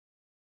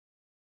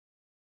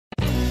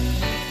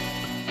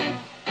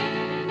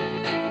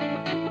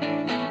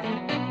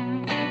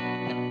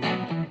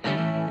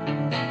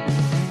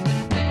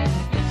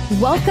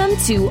Welcome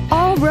to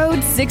All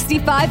Road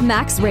 65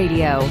 Max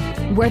Radio,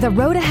 where the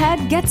road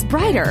ahead gets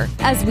brighter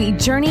as we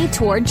journey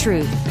toward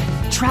truth,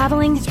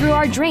 traveling through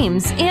our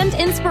dreams and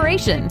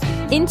inspiration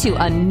into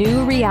a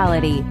new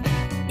reality.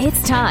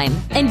 It's time,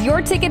 and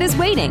your ticket is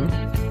waiting.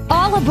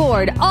 All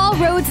aboard All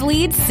Roads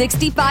Lead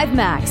 65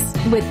 Max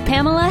with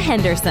Pamela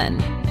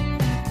Henderson.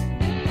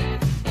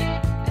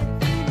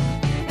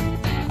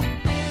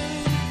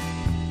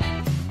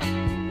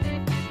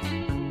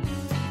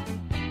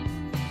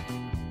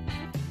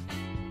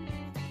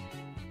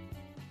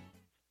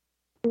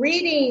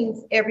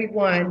 Greetings,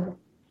 everyone.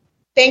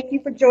 Thank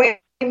you for joining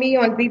me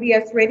on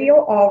BBS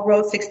Radio, All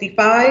Road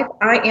 65.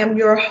 I am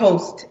your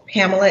host,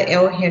 Pamela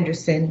L.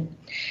 Henderson.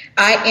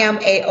 I am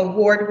an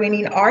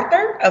award-winning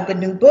author of the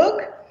new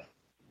book,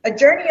 A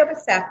Journey of a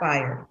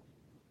Sapphire.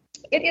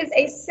 It is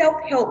a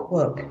self-help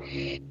book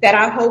that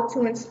I hope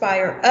to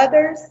inspire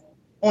others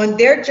on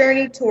their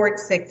journey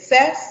towards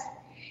success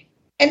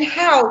and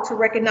how to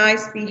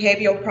recognize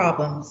behavioral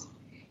problems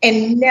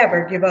and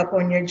never give up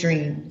on your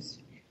dreams.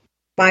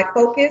 My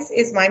focus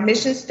is my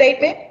mission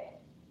statement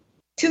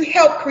to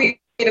help create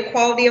a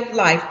quality of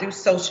life through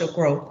social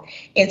growth,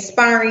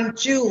 inspiring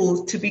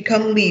Jewels to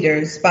become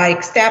leaders by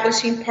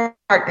establishing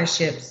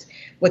partnerships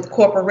with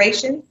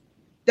corporations,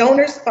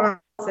 donors,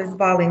 sponsors,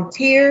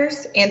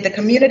 volunteers, and the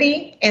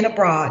community and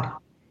abroad.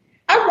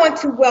 I want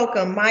to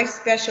welcome my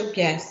special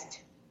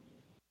guest,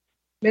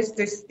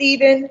 Mr.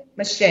 Stephen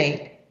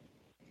Mache.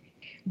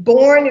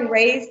 Born and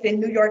raised in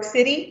New York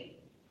City,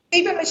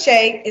 Stephen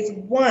Mache is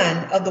one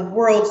of the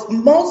world's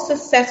most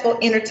successful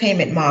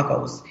entertainment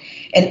moguls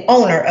and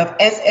owner of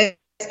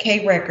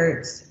SSK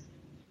Records,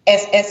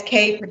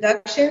 SSK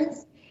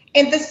Productions,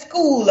 and the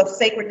School of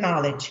Sacred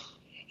Knowledge.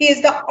 He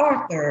is the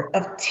author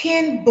of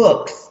 10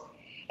 books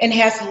and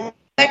has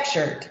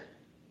lectured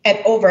at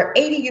over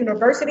 80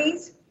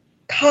 universities,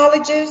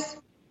 colleges,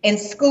 and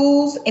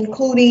schools,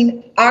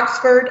 including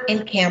Oxford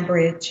and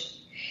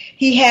Cambridge.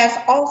 He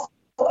has also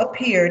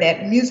appeared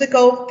at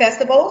musical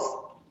festivals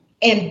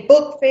and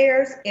book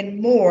fairs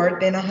in more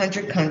than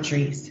 100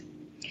 countries.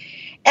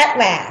 At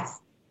last,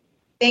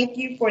 thank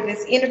you for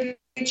this interview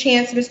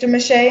chance, Mr.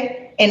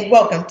 Mache, and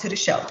welcome to the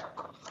show.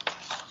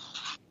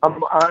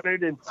 I'm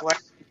honored and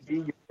flattered to be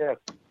your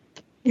guest.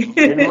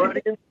 And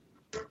audience,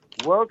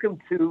 welcome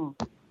to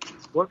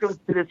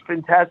this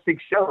fantastic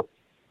show.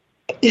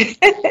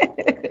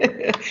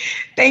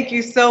 Thank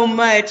you so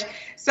much.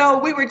 So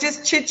we were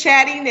just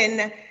chit-chatting,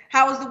 and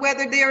how is the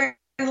weather there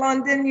in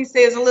London? You say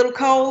it's a little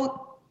cold?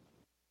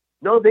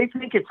 No, they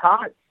think it's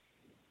hot.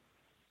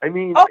 I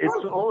mean,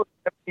 it's all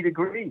 70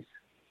 degrees.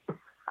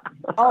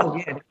 Oh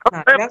yeah.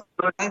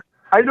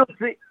 I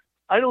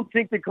don't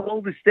think the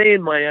coldest day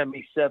in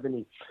Miami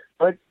 70.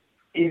 But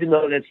even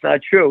though that's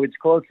not true, it's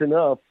close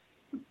enough.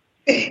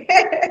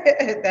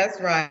 That's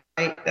right.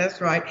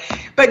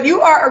 But you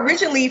are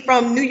originally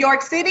from New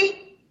York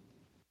City?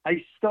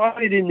 I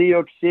started in New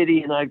York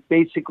City, and I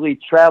basically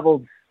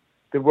traveled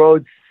the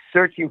roads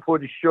searching for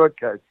the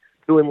shortcut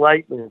to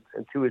enlightenment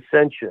and to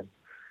ascension.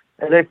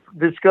 And I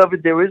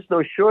discovered there is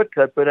no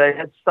shortcut, but I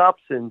had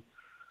stops in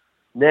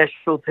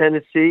Nashville,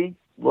 Tennessee,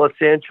 Los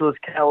Angeles,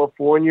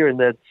 California, and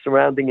the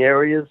surrounding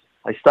areas.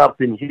 I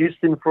stopped in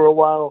Houston for a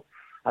while.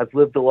 I've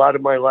lived a lot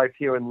of my life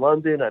here in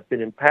London. I've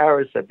been in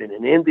Paris. I've been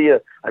in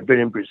India. I've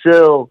been in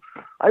Brazil.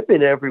 I've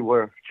been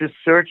everywhere, just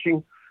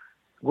searching,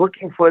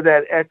 looking for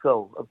that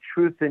echo of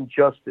truth and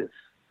justice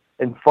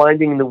and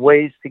finding the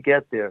ways to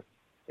get there.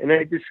 And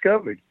I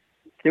discovered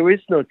there is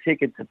no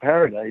ticket to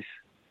paradise.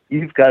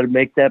 You've got to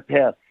make that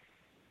path.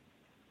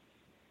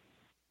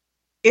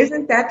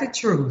 Isn't that the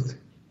truth?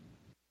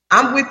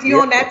 I'm with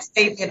you on that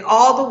statement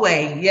all the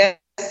way. Yes,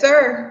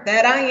 sir,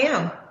 that I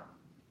am.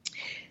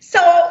 So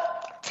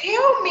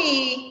tell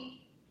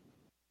me,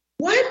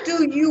 what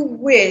do you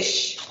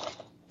wish,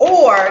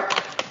 or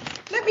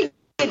let me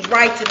get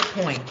right to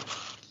the point.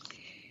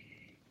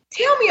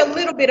 Tell me a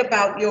little bit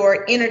about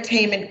your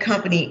entertainment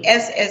company,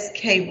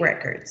 SSK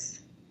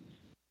Records.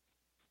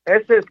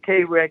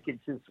 SSK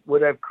Records is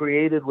what I've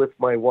created with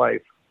my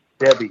wife,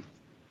 Debbie.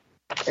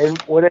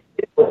 And what I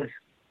did was,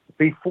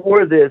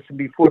 before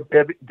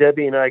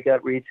Debbie and I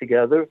got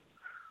together,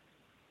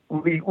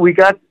 we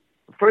got,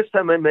 the first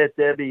time I met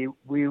Debbie,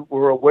 we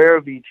were aware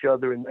of each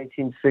other in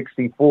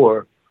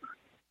 1964.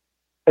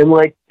 And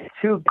like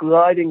two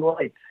gliding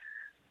lights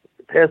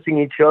passing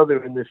each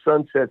other in the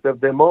sunset of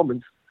their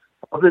moments,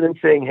 other than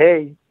saying,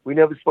 hey, we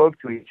never spoke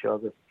to each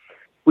other.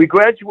 We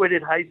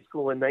graduated high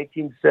school in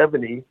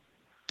 1970,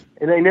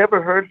 and I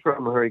never heard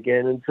from her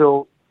again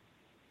until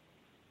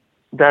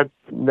that,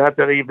 not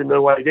that I even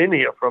know I didn't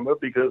hear from her,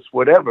 because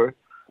whatever,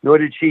 nor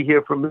did she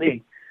hear from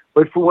me.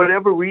 But for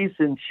whatever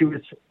reason, she was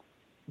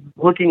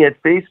looking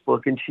at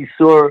Facebook and she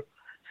saw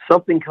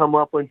something come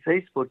up on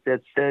Facebook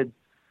that said,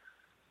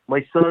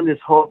 my son is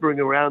hovering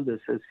around us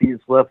as he has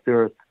left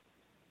Earth.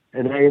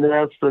 And I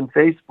announced on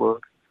Facebook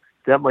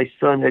that my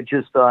son had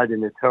just died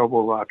in a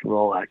terrible rock and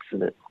roll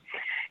accident.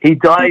 He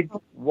died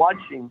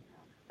watching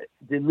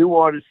the new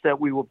artists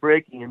that we were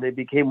breaking, and they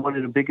became one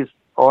of the biggest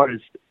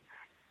artists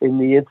in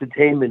the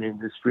entertainment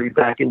industry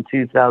back in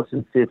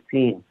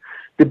 2015.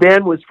 The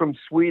band was from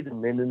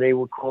Sweden, and they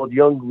were called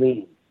Young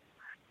Lean.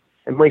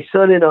 And my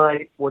son and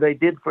I, what I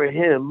did for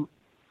him,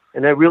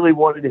 and I really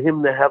wanted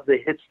him to have the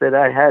hits that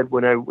I had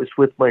when I was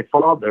with my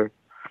father,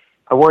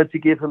 I wanted to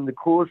give him the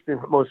coolest and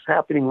most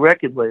happening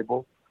record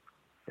label.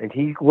 And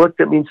he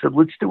looked at me and said,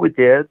 let's do it,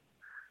 Dad.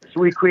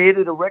 So we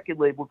created a record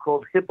label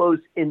called Hippos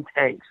in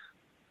Tanks.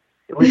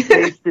 It was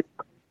based in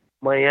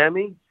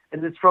Miami,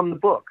 and it's from the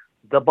book,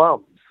 The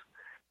Bums.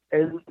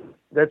 And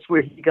that's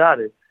where he got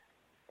it.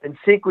 And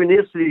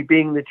synchronicity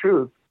being the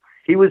truth,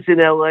 he was in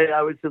LA,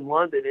 I was in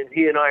London, and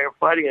he and I are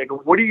fighting. I go,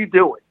 what are you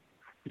doing?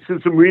 He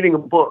says, I'm reading a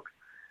book.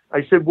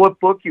 I said, what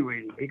book are you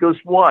reading? He goes,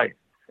 why?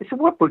 I said,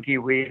 what book are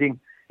you reading?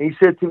 And he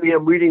said to me,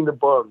 I'm reading The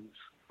Bums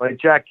by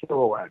Jack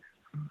Kerouac,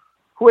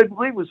 who I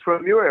believe was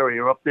from your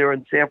area up there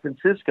in San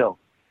Francisco.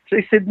 So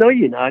I said, no,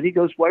 you're not. He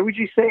goes, why would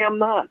you say I'm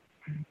not?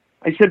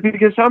 I said,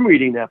 because I'm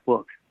reading that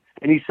book.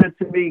 And he said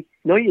to me,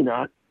 no, you're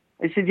not.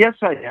 I said, yes,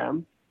 I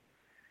am.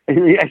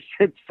 And I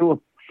said to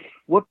him,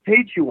 what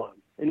page you on?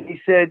 And he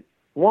said,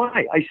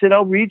 why? I said,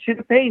 I'll read you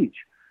the page.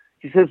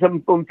 He says,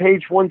 I'm on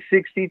page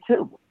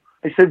 162.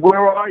 I said, where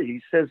are you?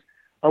 He says,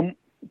 I'm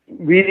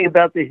reading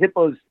about the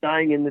hippos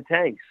dying in the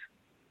tanks.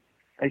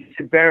 I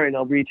said, Baron,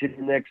 I'll read you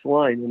the next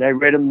line. And I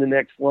read him the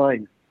next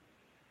line.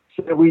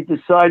 So we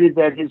decided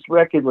that his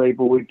record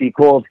label would be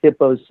called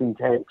Hippos in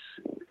Tanks.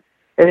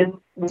 And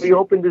we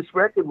opened this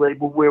record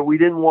label where we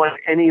didn't want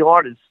any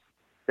artists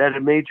that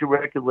a major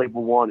record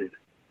label wanted.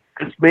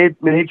 Because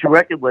major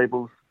record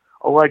labels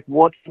are like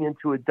walking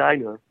into a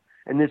diner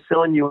and they're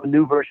selling you a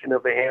new version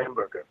of a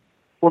hamburger.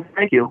 Well,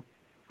 thank you.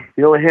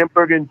 You know, a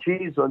hamburger and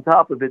cheese on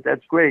top of it,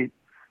 that's great.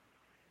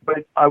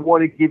 But I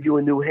want to give you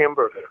a new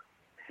hamburger.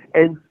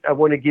 And I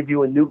want to give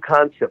you a new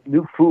concept,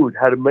 new food,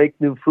 how to make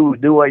new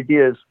food, new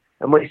ideas.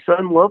 And my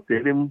son loved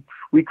it, and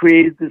we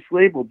created this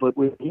label. But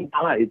when he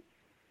died,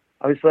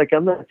 I was like,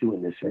 I'm not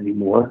doing this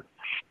anymore.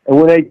 And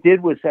what I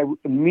did was I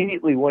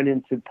immediately went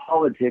into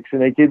politics,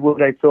 and I did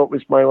what I thought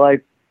was my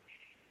life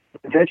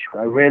adventure.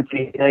 I ran for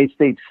the United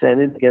States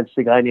Senate against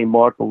a guy named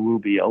Marco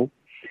Rubio.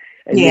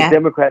 And the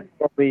Democrats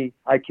told me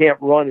I can't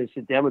run as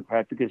a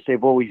Democrat because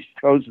they've always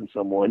chosen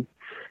someone.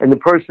 And the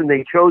person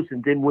they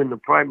chosen didn't win the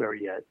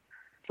primary yet.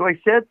 So I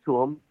said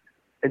to him,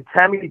 and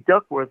Tammy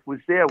Duckworth was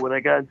there when I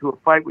got into a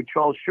fight with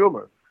Charles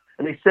Schumer.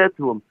 And I said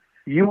to him,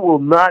 you will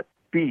not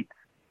beat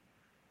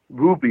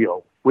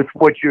Rubio with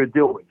what you're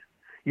doing.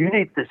 You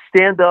need to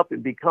stand up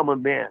and become a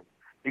man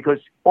because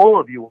all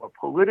of you are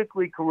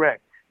politically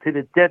correct to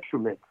the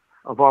detriment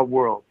of our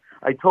world.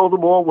 I told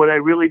them all what I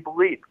really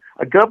believe.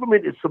 A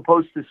government is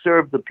supposed to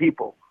serve the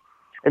people,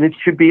 and it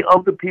should be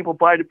of the people,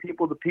 by the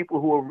people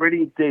who are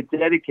ready to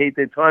dedicate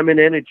their time and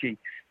energy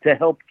to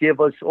help give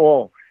us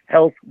all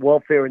health,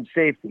 welfare, and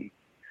safety.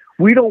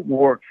 We don't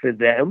work for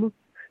them.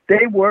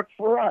 They work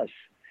for us.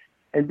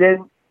 And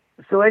then,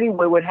 so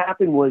anyway, what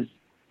happened was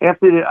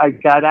after I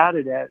got out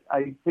of that,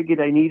 I figured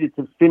I needed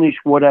to finish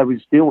what I was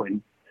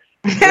doing.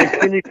 I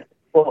finished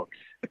books.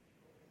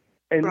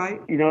 And,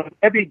 right. You know,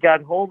 Debbie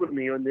got hold of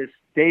me on this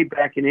day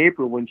back in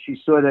April when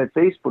she saw that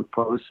Facebook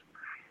post.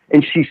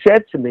 And she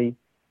said to me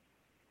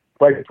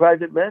by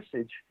private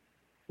message,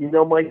 you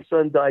know, my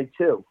son died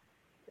too.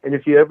 And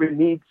if you ever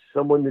need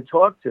someone to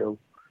talk to,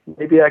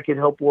 maybe I can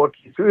help walk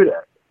you through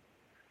that.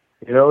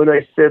 You know, and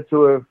I said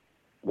to her,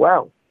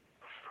 wow,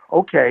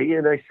 okay.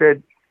 And I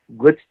said,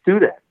 let's do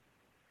that.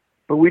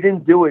 But we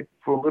didn't do it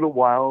for a little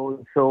while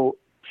until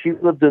she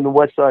lived in the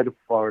west side of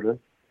Florida.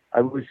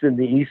 I was in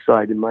the east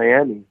side in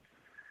Miami.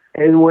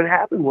 And what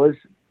happened was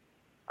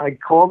I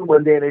called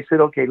one day and I said,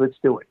 okay, let's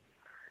do it.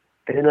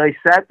 And I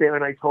sat there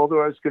and I told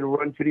her I was going to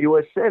run for the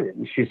U.S. Senate.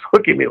 And she's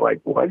looking at me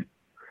like, what?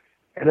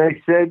 And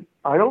I said,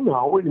 I don't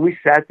know. And we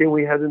sat there,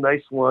 we had a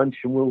nice lunch,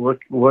 and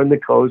we're on the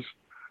coast,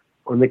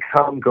 on the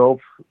calm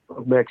Gulf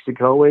of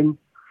Mexico. And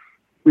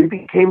we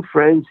became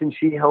friends, and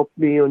she helped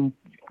me on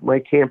my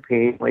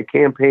campaign. My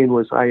campaign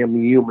was, I am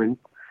a human.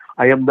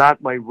 I am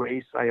not my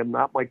race. I am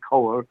not my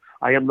color.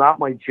 I am not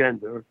my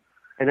gender.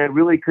 And I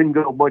really couldn't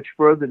go much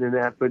further than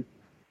that. But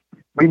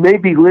we may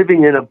be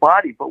living in a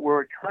body, but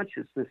we're a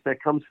consciousness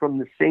that comes from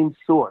the same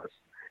source.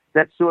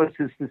 That source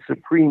is the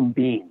supreme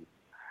being.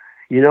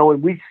 You know,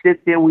 and we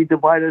sit there, we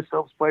divide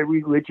ourselves by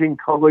religion,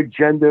 color,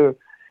 gender.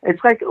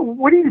 It's like,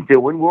 what are you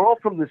doing? We're all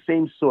from the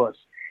same source.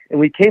 And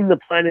we came to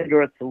planet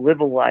Earth to live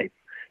a life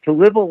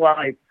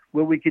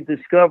where we could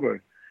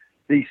discover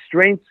the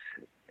strengths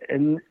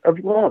of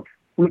love.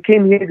 We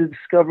came here to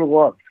discover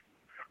love.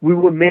 We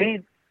were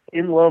made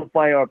in love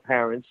by our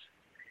parents.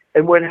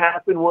 And what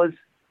happened was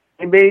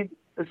they made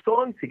a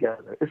song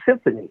together, a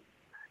symphony.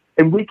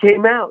 And we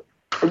came out.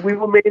 And we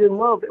were made in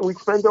love, and we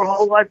spend our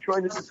whole life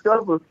trying to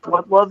discover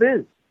what love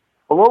is.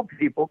 Hello,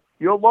 people.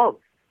 You're loved.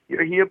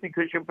 You're here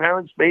because your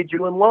parents made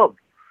you in love.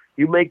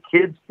 You make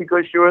kids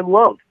because you're in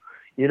love,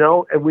 you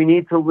know, and we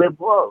need to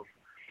live love.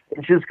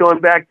 And just going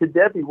back to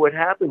Debbie, what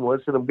happened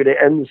was, and I'm going to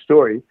end the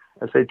story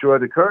as I draw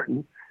the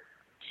curtain.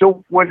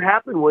 So what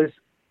happened was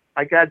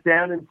I got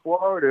down in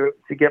Florida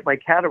to get my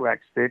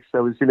cataracts fixed. I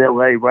was in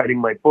L.A. writing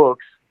my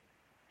books.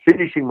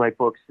 finishing my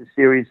books, a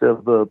series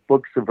of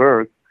Books of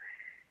Earth.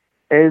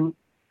 And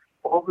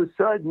all of a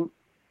sudden,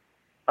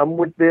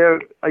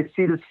 I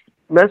see this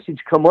message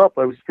come up.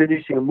 I was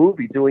finishing a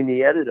movie, doing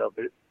the edit of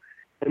it.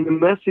 And the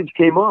message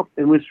came up.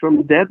 It was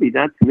from Debbie,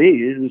 not to me.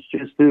 It was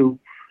just to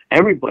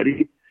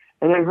everybody.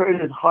 And I heard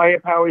a higher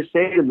power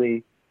say to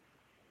me,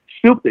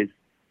 stupid,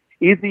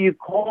 either you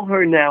call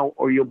her now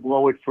or you'll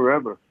blow it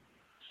forever.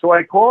 So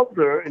I called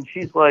her, and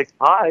she's like,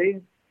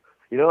 hi.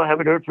 I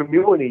haven't heard from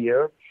you in a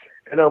year.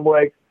 And I'm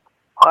like,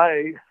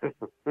 hi.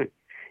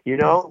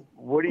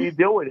 What are you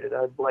doing? And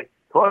I'm like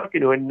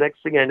talking to her. And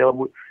next thing I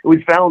know, it was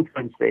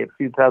Valentine's Day of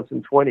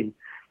 2020.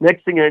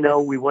 Next thing I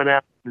know, we went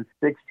out to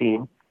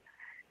 16,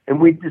 and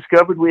we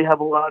discovered we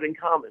have a lot in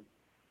common.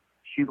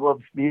 She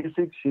loves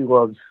music. She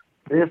loves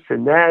this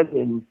and that,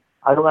 and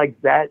I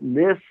like that and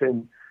this,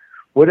 and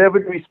whatever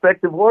the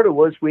respective order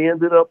was, we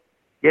ended up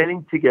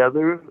getting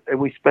together, and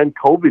we spent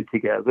COVID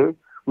together.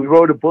 We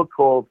wrote a book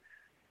called,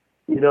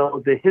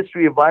 The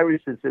History of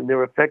Viruses and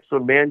Their Effects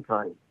on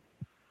Mankind,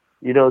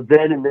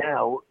 then and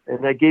now.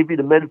 And I gave you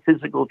the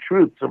metaphysical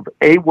truths of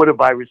A, what a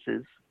virus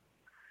is,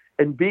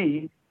 and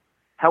B,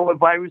 how a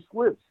virus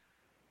lives.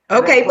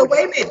 Okay, but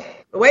wait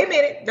a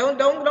minute. Don't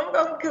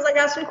go, because I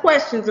got some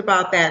questions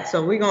about that.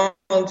 So we're going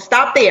to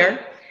stop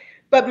there.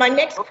 But my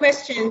next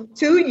question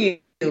to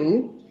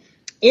you,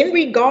 in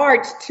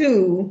regards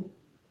to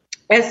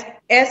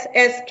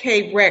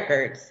SSK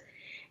Records,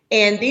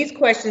 and these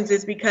questions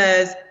is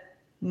because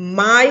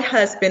my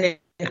husband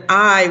and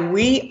I,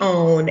 we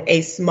own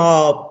a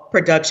small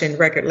production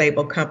record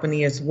label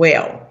company as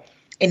well.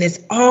 And it's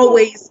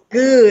always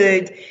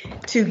good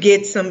to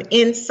get some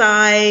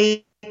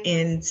insight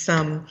and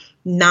some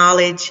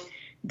knowledge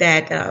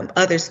that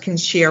others can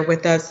share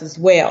with us as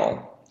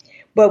well.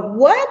 But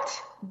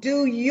what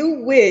do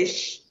you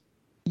wish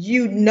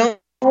you'd known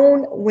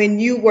when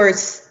you were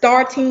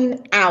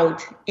starting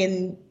out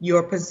in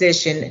your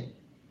position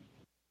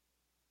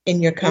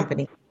in your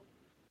company?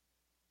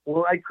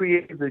 Well, I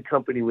created the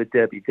company with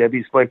Debbie.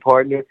 Debbie's my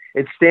partner.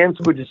 It stands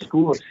for the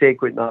School of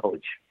Sacred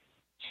Knowledge.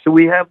 So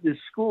we have this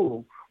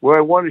school where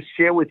I want to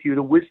share with you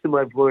the wisdom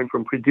I've learned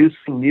from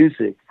producing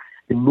music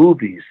in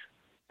movies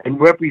and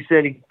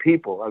representing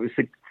people. I was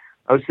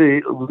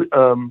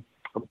a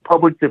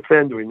public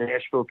defender in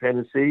Nashville,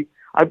 Tennessee.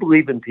 I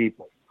believe in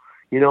people,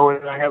 and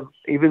I have,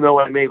 even though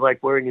I may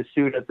like wearing a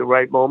suit at the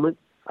right moment,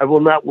 I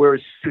will not wear a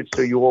suit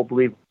so you all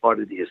believe I'm part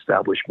of the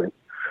establishment.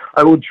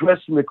 I will dress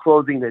in the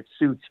clothing that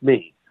suits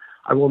me.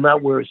 I will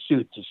not wear a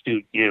suit to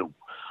suit you.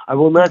 I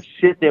will not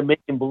sit there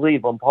making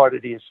believe I'm part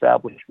of the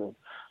establishment.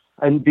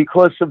 And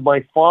because of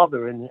my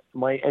father and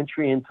my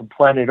entry into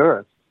planet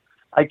Earth,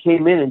 I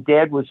came in, and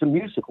Dad was a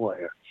music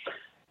lawyer.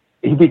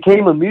 He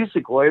became a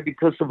music lawyer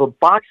because of a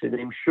boxer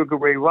named Sugar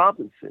Ray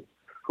Robinson,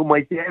 who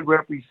my dad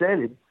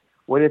represented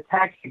when a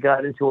taxi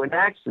got into an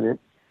accident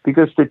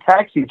because the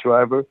taxi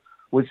driver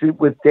was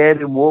with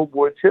Dad in World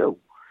War II.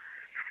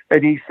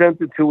 And he sent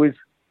it to his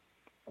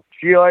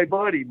GI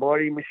buddy,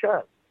 Marty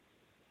Machat.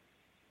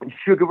 And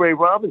Sugar Ray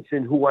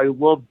Robinson, who I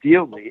love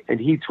dearly,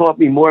 and he taught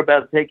me more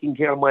about taking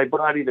care of my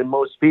body than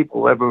most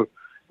people ever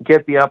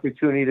get the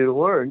opportunity to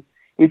learn,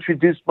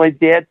 introduced my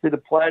dad to the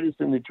Platters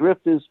and the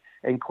Drifters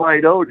and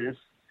Clyde Otis.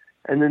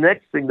 And the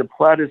next thing, the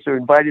Platters are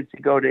invited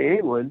to go to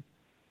England,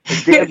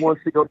 and Dad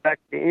wants to go back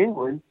to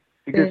England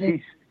because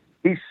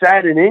he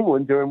sat in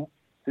England during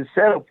the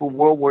setup for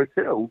World War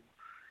II.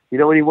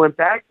 And he went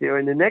back there,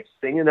 and the next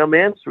thing, and I'm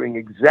answering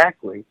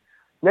exactly,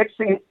 next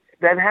thing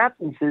that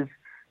happens is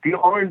the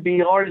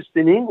R&B artist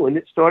in England,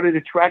 it started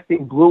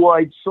attracting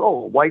blue-eyed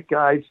soul, white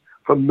guys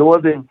from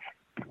northern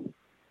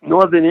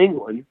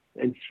England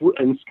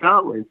and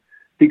Scotland,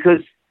 because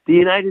the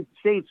United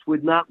States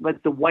would not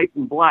let the white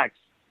and blacks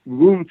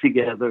room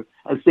together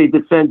as they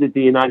defended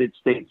the United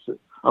States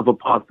of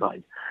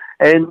apartheid.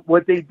 And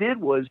what they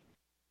did was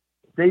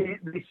they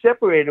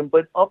separated them,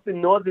 but up in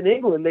northern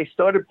England, they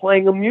started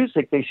playing them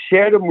music. They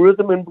shared them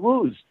rhythm and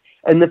blues.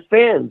 And the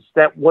fans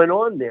that went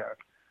on there,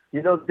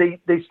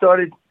 they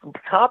started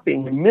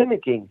copying and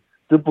mimicking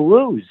the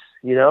blues,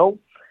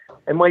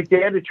 And my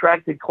dad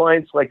attracted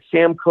clients like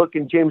Sam Cooke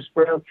and James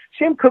Brown.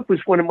 Sam Cooke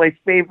was one of my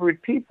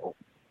favorite people,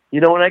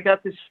 and I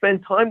got to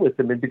spend time with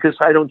him. And because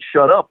I don't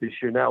shut up, as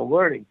you're now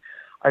learning,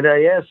 and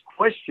I ask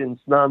questions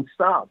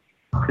nonstop,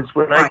 because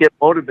when I get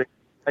motivated,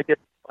 I get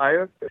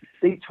inspired.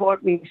 They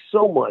taught me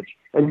so much.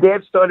 And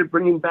Dad started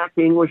bringing back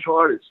the English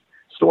artists.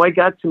 So I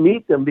got to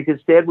meet them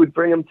because Dad would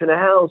bring them to the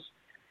house,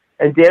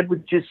 and Dad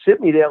would just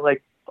sit me there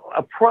like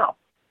a prop.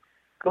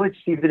 Go ahead,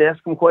 Stephen,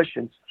 ask him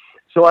questions.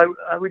 So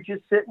I would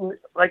just sit and,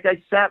 like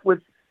I sat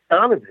with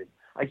Donovan.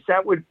 I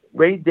sat with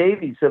Ray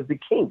Davies of the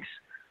Kinks.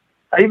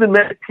 I even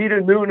met Peter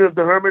Noonan of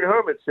the Herman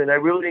Hermits, and I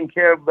really didn't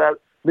care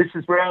about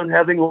Mrs. Brown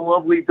having a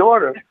lovely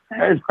daughter,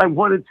 and I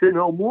wanted to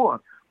know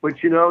more. But,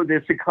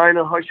 there's a kind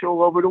of hush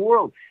all over the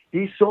world.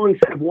 These songs,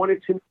 I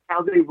wanted to know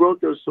how they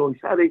wrote those songs,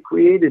 how they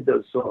created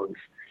those songs.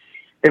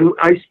 And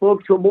I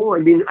spoke to them all. I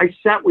mean, I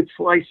sat with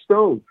Sly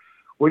Stone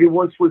when he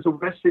once was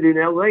arrested in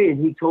L.A.,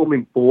 and he told me,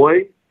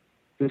 boy,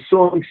 the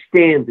song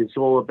Stand is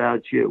all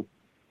about you.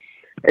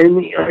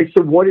 And I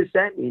said, what does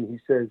that mean? He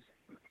says,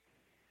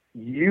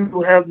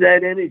 you have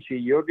that energy.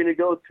 You're going to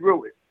go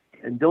through it.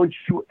 And don't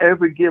you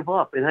ever give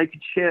up. And I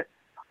could share.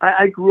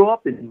 I grew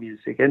up in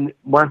music, and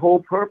my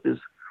whole purpose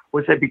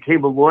was I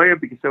became a lawyer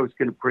because I was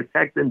going to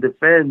protect and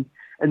defend.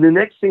 And the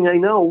next thing I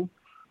know,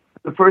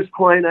 the first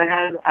client I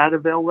had out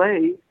of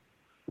L.A.,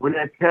 when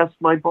I passed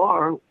my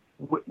bar,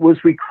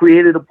 was we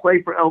created a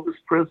play for Elvis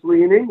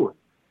Presley in England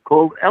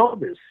called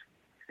Elvis.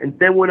 And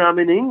then when I'm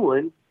in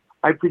England,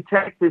 I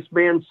protect this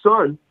man's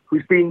son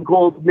who's being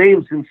called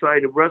names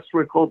inside a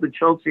restaurant called the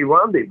Chelsea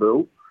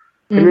Rendezvous.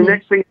 Mm-hmm. And the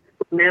next thing,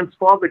 the man's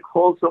father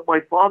calls up my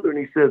father and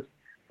he says,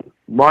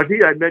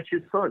 Marty, I met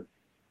your son.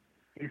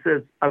 He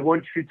says, I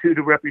want you two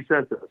to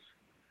represent us.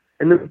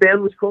 And the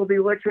band was called the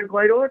Electric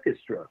Light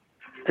Orchestra.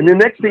 And the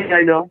next thing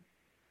I know,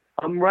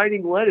 I'm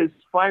writing letters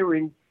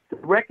firing the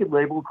record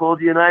label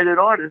called United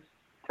Artists,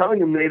 telling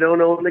them they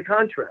don't own the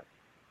contract.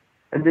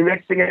 And the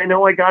next thing I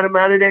know, I got them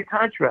out of their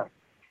contract.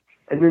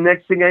 And the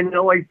next thing I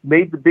know, I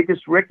made the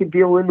biggest record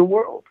deal in the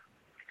world.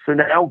 So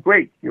now,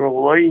 great, you're a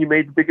lawyer, you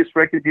made the biggest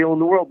record deal in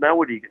the world. Now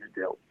what are you going to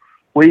do?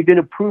 Well, you're going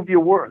to prove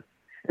your worth.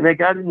 And I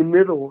got in the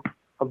middle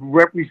of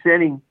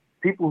representing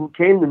people who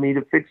came to me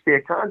to fix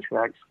their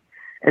contracts.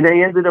 And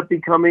I ended up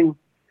becoming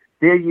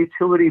their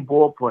utility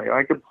ball player.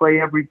 I could play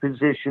every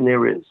position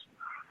there is.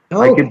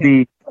 Okay. I could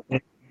be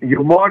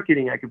your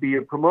marketing. I could be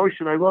your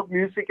promotion. I love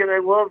music and I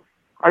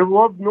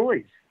love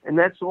noise. And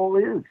that's all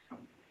it is.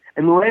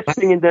 And the last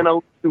thing, and then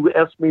I'll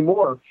ask me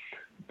more,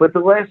 but the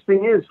last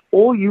thing is,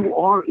 all you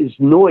are is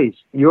noise,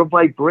 your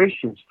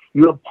vibrations.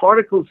 You have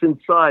particles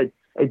inside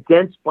a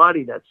dense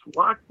body that's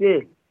locked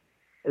in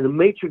a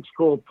matrix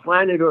called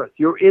planet Earth.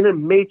 You're in a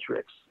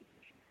matrix.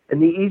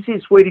 And the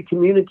easiest way to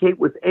communicate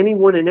with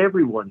anyone and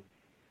everyone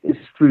is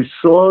through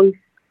song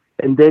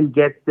and then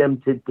get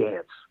them to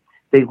dance.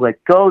 They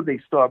let go, they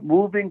start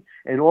moving,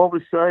 and all of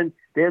a sudden,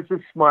 there's a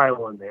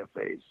smile on their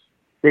face.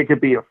 There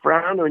could be a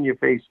frown on your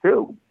face,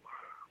 too.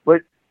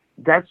 But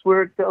that's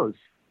where it goes.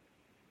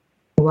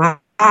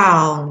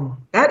 Wow,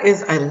 that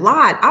is a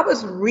lot. I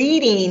was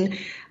reading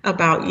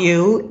about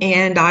you,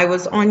 and I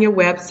was on your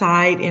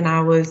website, and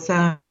I was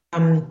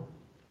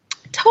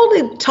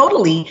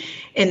totally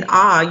in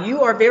awe.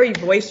 You are very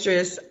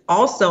boisterous.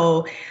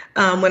 Also,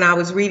 when I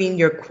was reading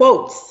your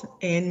quotes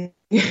and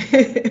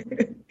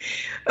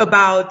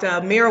about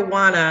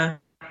marijuana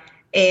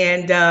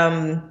and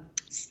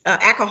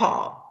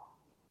alcohol.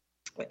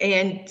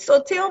 And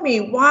so tell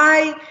me,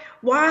 why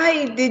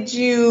did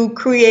you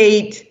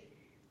create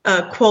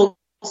quotes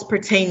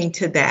pertaining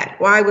to that?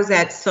 Why was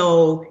that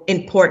so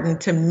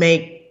important to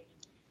make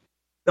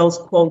those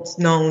quotes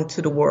known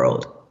to the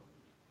world?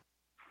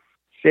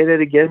 Say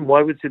that again.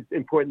 Why was it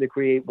important to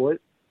create what?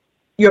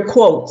 Your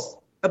quotes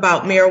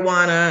about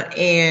marijuana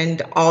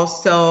and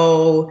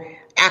also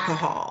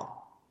alcohol.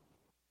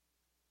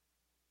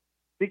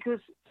 Because,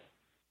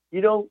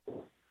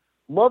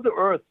 Mother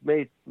Earth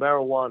made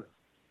marijuana.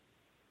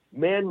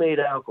 Man made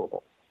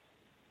alcohol.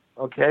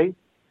 Okay?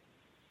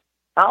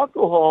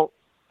 Alcohol,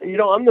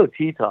 I'm no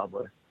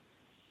teetotaler.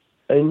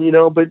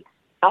 And, but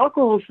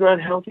alcohol's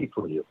not healthy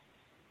for you.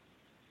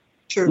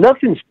 Sure.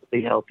 Nothing's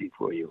really healthy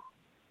for you.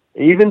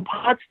 Even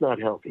pot's not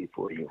healthy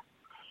for you.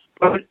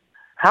 But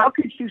how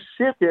could you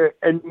sit there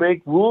and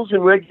make rules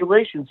and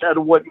regulations out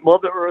of what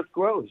Mother Earth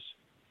grows?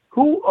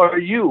 Who are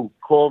you,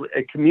 called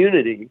a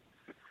community,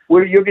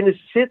 where you're going to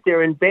sit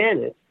there and ban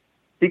it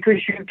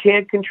because you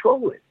can't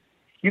control it?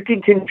 You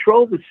can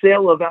control the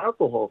sale of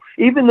alcohol.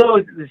 Even though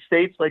the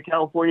states like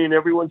California and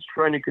everyone's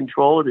trying to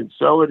control it and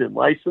sell it and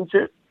license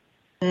it,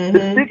 mm-hmm.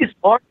 The biggest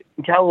market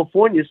in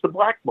California is the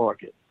black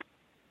market.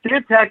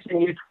 They're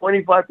taxing you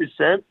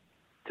 25%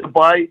 to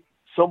buy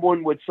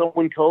what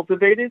someone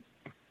cultivated.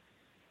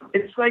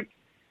 It's like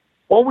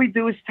all we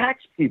do is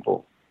tax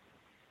people.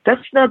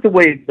 That's not the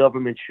way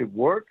government should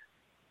work.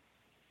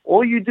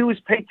 All you do is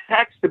pay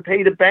tax to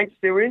pay the banks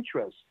their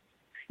interest.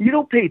 You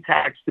don't pay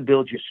tax to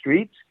build your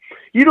streets.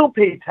 You don't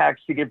pay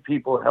tax to give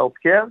people health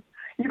care.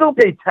 You don't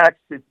pay tax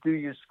to do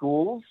your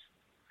schools.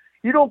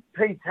 You don't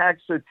pay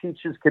tax so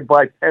teachers can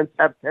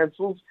have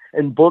pencils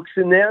and books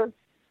in there.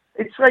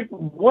 It's like,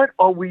 what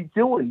are we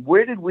doing?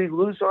 Where did we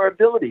lose our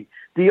ability?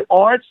 The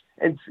arts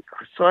and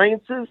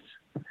sciences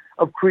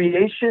of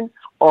creation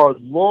are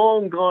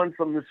long gone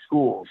from the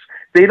schools.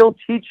 They don't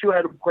teach you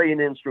how to play an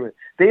instrument.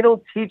 They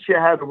don't teach you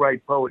how to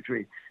write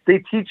poetry. They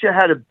teach you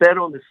how to bet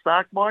on the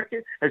stock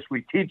market as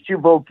we teach you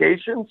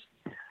vocations.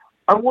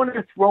 I want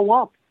to throw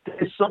up.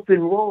 There's something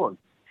wrong.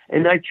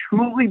 And I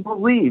truly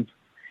believe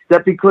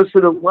that because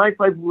of the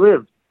life I've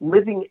lived,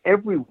 living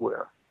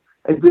everywhere,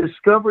 and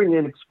discovering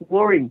and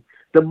exploring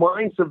the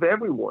minds of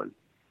everyone,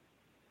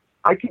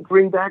 I can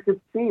bring back a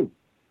theme.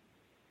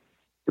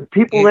 If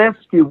people ask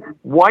you,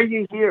 why are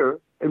you here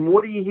and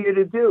what are you here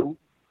to do?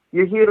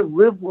 You're here to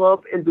live,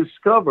 love, and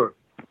discover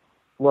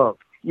love.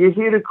 You're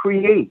here to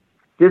create.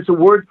 There's a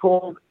word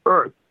called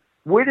Earth.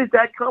 Where did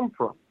that come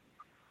from?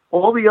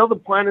 All the other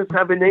planets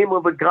have a name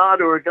of a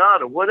god or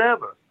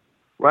whatever,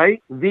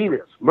 right?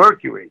 Venus,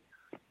 Mercury,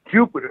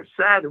 Jupiter,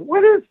 Saturn.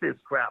 What is this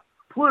crap?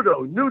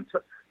 Pluto,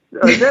 Newton.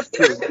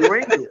 Neptune,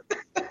 Uranus.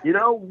 You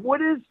know,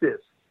 what is this?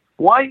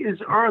 Why is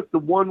Earth the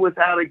one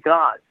without a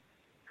God?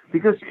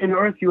 Because in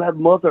Earth you have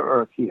Mother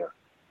Earth here.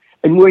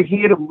 And we're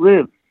here to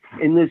live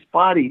in this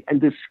body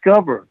and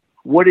discover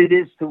what it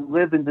is to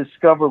live and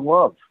discover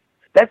love.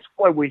 That's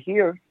why we're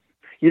here.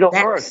 You know,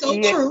 That's Earth.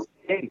 so true.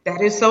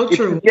 That is so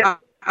true.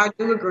 I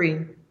do agree.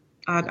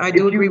 I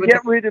do agree with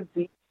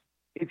that.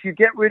 If you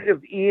get rid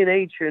of E and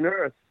H in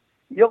Earth,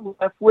 you're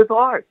left with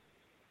art.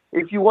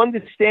 If you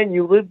understand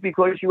you live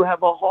because you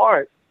have a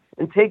heart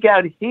and take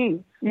out he,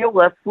 you're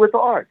left with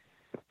art.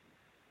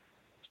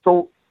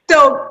 So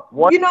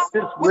what you know,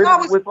 is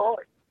live with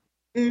art?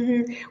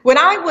 Mm-hmm. When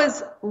I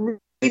was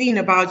reading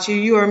about you,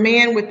 you are a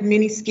man with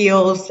many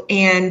skills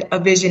and a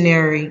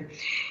visionary.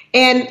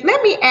 And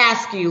let me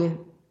ask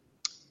you,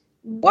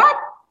 what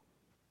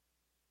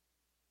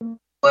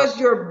was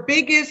your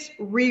biggest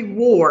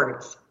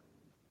rewards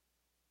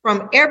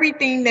from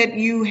everything that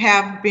you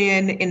have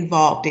been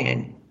involved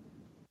in?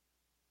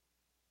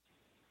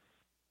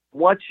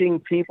 Watching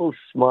people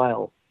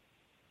smile.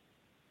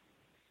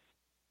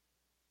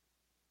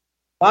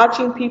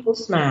 Watching people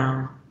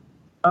smile.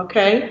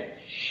 Okay.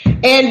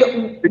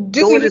 And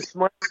do what a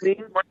smile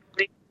means?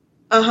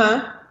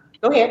 Uh-huh.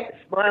 Go ahead.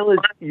 Smile is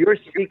your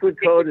secret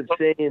code of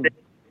saying,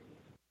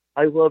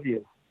 I love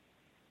you.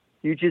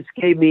 You just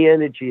gave me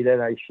energy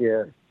that I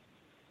share.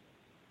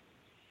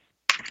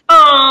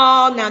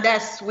 Oh, now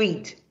that's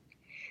sweet.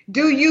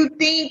 Do you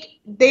think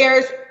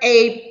there's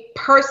a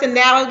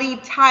personality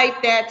type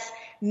that's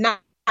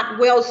not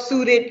well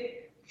suited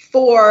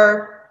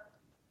for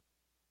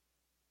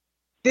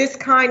this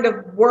kind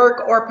of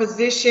work or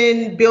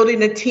position,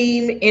 building a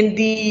team in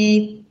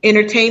the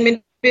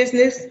entertainment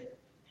business?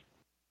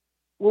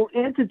 Well,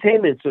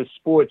 entertainment's a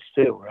sports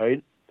too,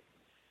 right?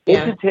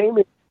 Yeah.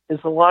 Entertainment is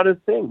a lot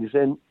of things,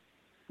 and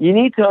you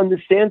need to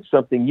understand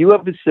something. You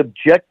have a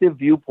subjective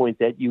viewpoint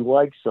that you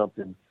like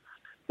something,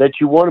 that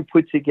you want to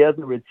put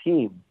together a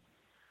team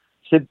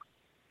to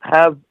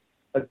have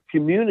a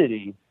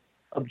community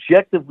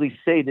objectively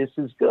say this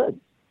is good.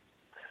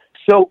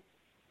 So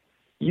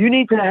you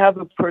need to have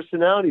a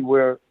personality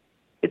where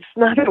it's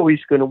not always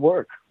going to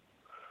work.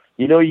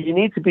 You know, you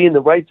need to be in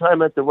the right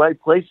time at the right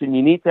place, and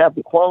you need to have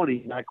the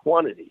quality, not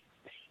quantity.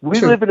 We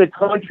live in a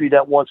country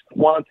that wants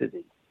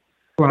quantity,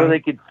 so they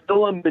can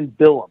fill them and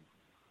bill them.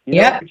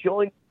 You know, but you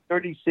only have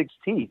 36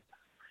 teeth.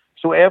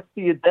 So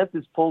after your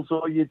dentist pulls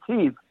all your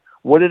teeth,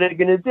 what are they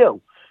going to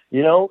do?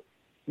 You know,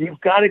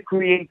 you've got to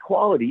create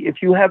quality.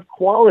 If you have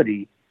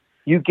quality,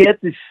 you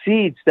get the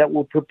seeds that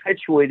will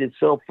perpetuate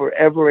itself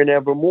forever and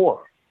ever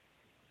more.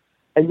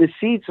 And the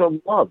seeds are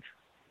love.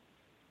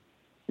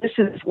 This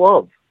is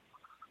love.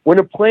 When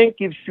a plant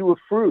gives you a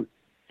fruit,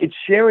 it's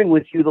sharing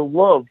with you the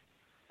love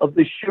of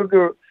the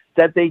sugar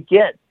that they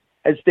get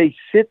as they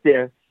sit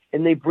there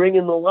and they bring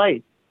in the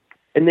light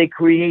and they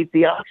create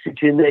the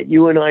oxygen that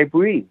you and I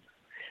breathe.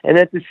 And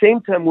at the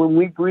same time, when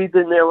we breathe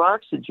in their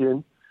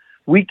oxygen,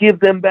 we give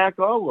them back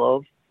our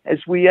love as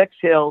we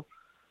exhale,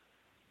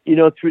 you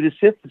know, through the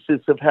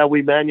synthesis of how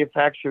we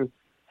manufacture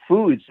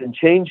foods and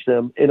change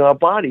them in our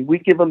body. We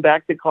give them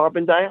back the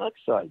carbon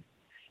dioxide.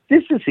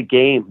 This is a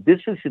game. This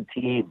is a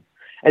team.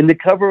 And the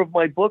cover of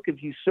my book,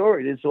 if you saw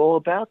it, is all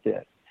about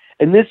that.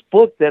 And this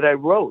book that I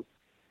wrote,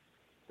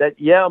 that,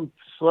 I'm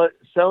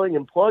selling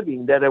and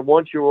plugging, that I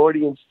want your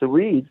audience to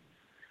read,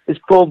 is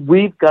called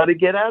We've Got to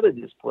Get Out of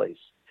This Place.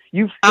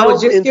 I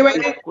was just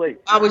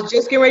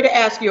getting ready to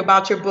ask you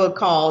about your book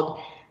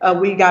called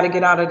We Got to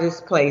Get Out of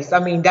This Place. I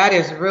mean, that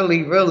is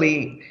really,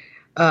 really,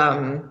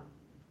 that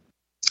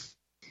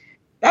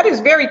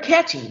is very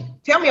catchy.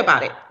 Tell me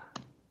about it.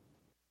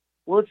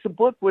 Well, it's a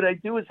book. What I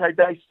do is I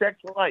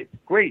dissect life.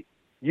 Great.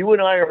 You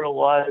and I are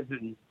alive,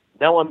 and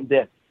now I'm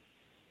dead.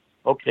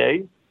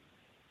 Okay.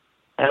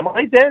 Am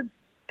I dead?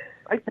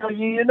 I tell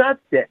you, you're not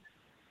dead.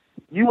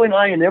 You and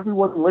I and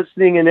everyone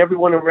listening and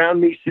everyone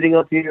around me sitting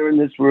up here in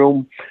this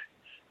room,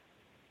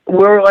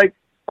 we're like,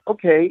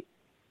 okay,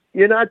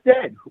 you're not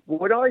dead.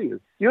 What are you?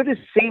 You're the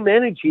same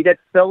energy that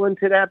fell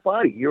into that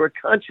body. You're a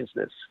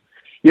consciousness.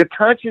 Your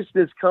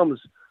consciousness comes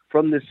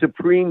from the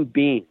supreme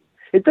being.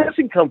 It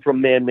doesn't come from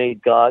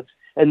man-made gods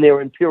and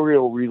their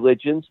imperial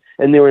religions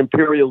and their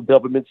imperial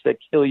governments that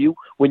kill you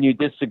when you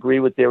disagree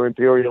with their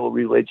imperial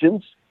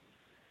religions.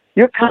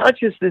 Your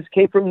consciousness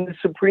came from the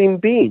supreme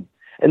being.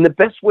 And the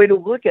best way to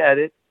look at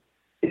it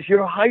is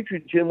you're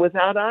hydrogen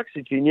without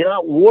oxygen. You're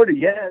not water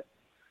yet.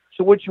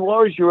 So what you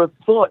are is you're a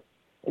thought.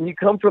 And you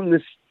come from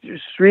this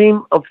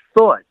stream of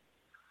thought,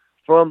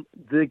 from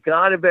the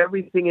God of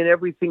everything and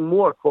everything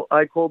more,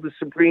 I call the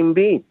supreme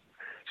being.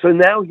 So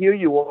now here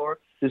you are,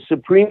 the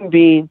supreme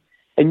being,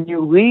 and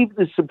you leave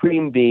the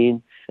supreme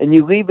being, and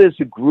you leave as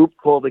a group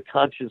called the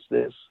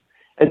consciousness.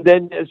 And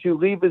then as you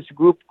leave as a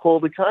group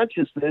called the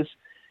consciousness,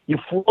 you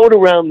float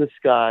around the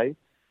sky,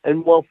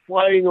 and while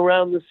flying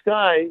around the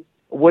sky,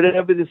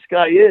 whatever the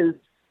sky is,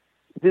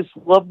 this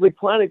lovely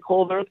planet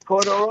called Earth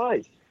caught our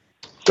eyes.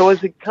 So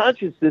as a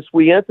consciousness,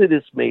 we enter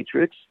this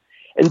matrix,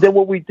 and then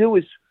what we do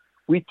is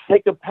we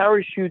take a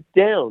parachute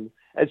down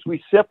as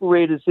we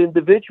separate as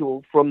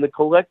individuals from the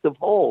collective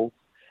whole,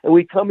 And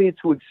we come here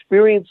to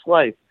experience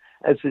life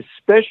as a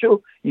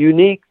special,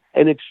 unique,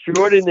 and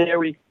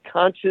extraordinary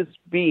conscious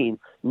being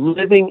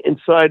living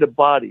inside a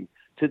body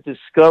to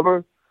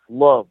discover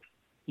love.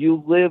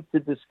 You live to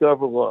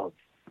discover love.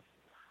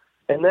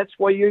 And that's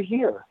why you're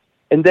here.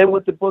 And then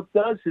what the book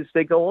does is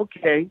they go,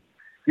 okay,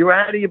 you're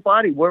out of your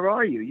body. Where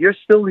are you? You're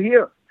still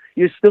here.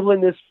 You're still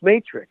in this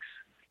matrix.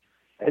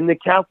 And the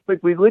Catholic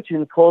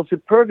religion calls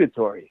it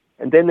purgatory.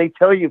 And then they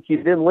tell you if you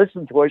didn't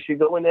listen to us, you're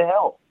going to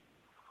hell.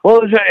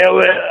 Well,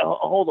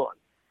 hold on.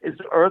 Is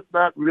Earth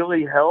not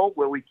really hell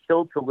where we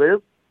kill to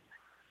live?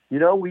 You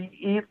know, we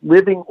eat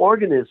living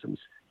organisms.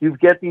 You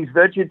get these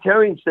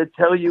vegetarians that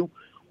tell you,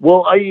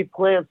 well, I eat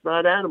plants,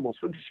 not animals.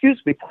 So,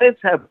 excuse me,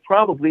 plants have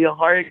probably a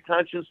higher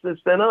consciousness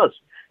than us.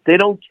 They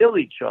don't kill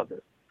each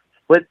other.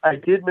 But I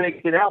did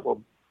make an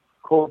album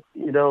called,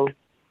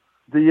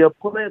 the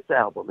Plants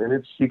album.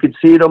 And you can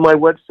see it on my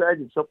website.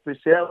 It's up for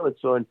sale.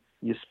 It's on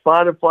your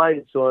Spotify.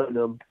 It's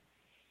on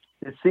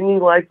The Singing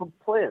Life of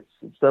Plants.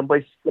 It's done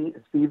by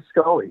Steve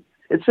Scully.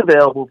 It's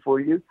available for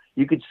you.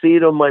 You can see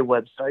it on my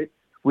website.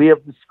 We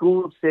have the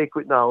School of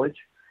Sacred Knowledge,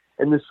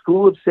 and the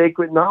School of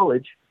Sacred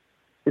Knowledge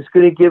is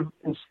going to give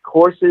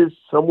courses.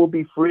 Some will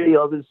be free.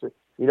 Others,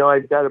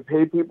 I've got to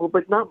pay people,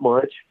 but not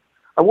much.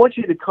 I want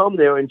you to come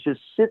there and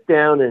just sit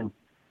down and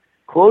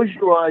close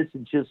your eyes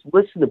and just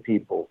listen to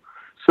people.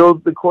 So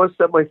the course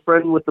that my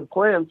friend with the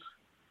plants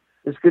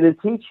is going to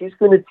teach, he's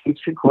going to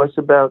teach a course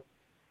about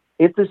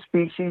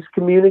interspecies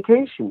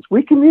communications.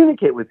 We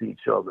communicate with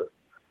each other.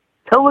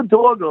 Tell a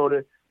dog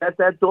owner that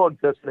dog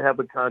doesn't have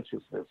a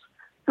consciousness.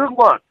 Good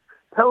luck.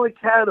 Tell a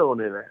cat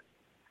owner that.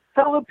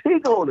 Tell a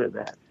pig owner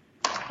that.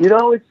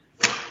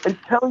 And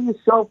tell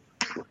yourself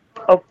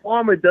a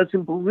farmer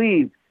doesn't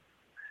believe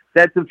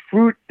that the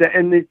fruit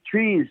and the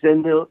trees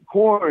and the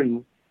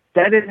corn,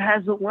 that it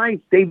has a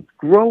life. They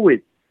grow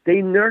it.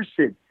 They nurse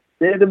it.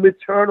 They're the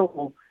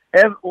maternal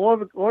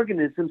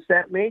organisms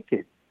that make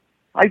it.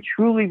 I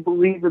truly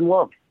believe in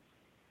love.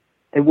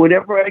 And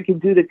whatever I can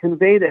do to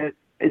convey that,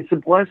 it's a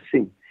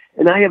blessing.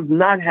 And I have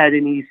not had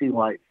an easy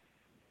life,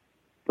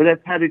 but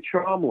I've had a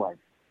charm life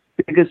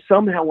because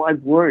somehow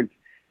I've learned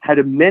how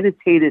to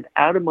meditate it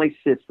out of my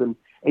system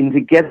and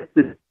to get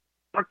the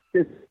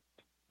darkness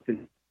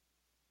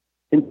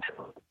into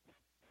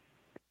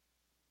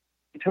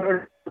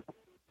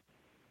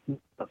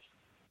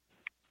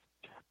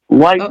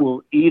light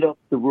will eat up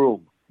the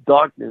room.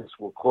 Darkness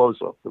will close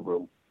off the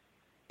room.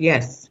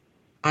 Yes,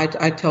 I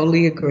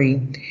totally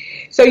agree.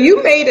 So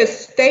you made a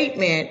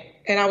statement,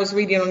 and I was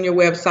reading on your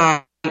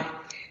website.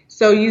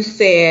 So you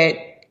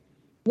said,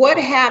 what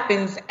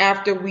happens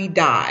after we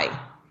die?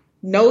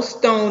 No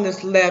stone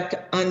is left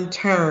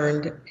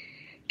unturned.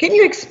 Can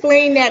you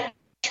explain that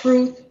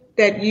truth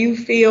that you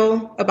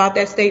feel about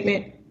that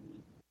statement?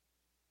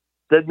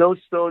 That no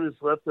stone is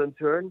left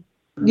unturned?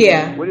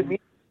 Yeah. What it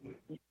means?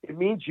 It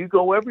means you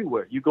go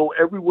everywhere. You go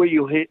everywhere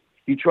you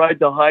tried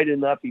to hide and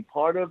not be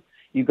part of.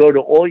 You go to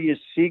all your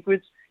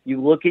secrets.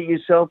 You look at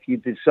yourself. You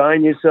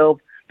design yourself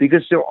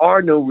because there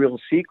are no real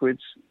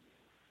secrets.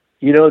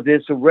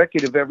 There's a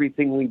record of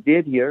everything we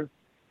did here.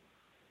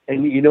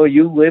 And,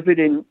 you live it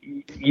and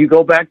you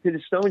go back to the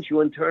stones.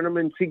 You unturn them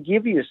and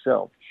forgive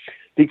yourself.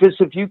 Because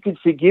if you can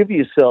forgive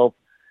yourself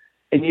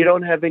and you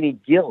don't have any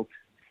guilt,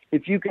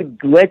 if you could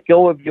let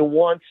go of your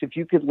wants, if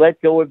you could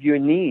let go of your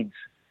needs,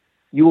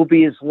 you will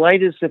be as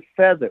light as a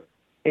feather.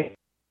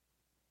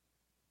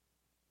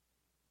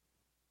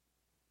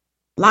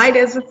 Light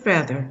as a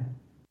feather.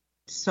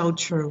 So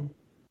true.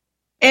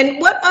 And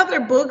what other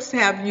books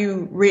have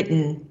you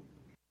written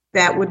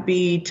that would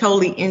be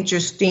totally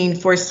interesting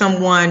for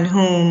someone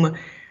whom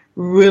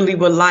really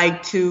would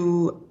like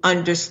to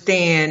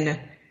understand,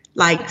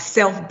 like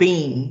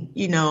self-being?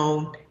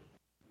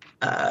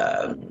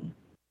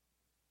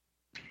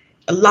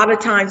 A lot of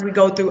times we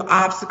go through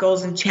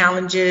obstacles and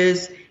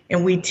challenges,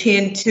 and we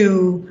tend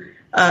to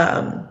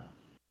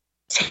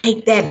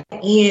take that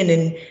in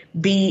and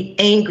be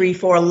angry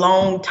for a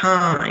long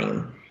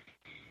time.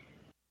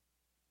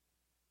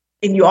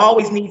 And you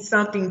always need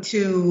something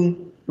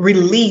to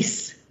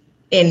release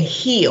and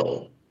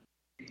heal.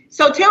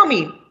 So tell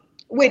me,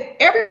 with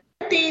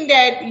everything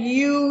that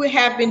you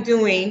have been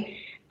doing,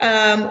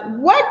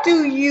 what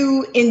do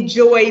you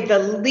enjoy the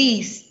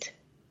least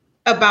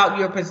about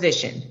your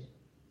position?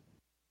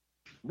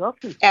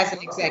 Nothing. As an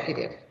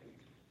executive?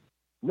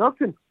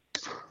 Nothing.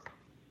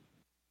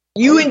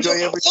 You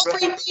enjoy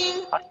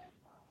everything?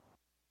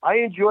 I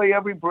enjoy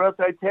every breath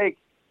I take.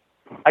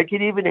 I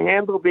can even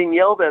handle being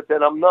yelled at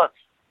that I'm nuts.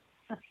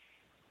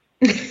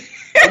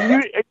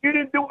 and you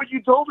didn't do what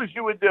you told us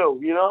you would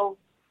do,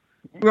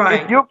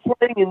 Right. If you're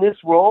playing in this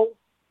role,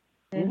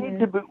 you need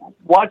to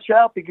watch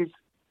out because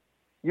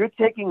you're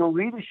taking a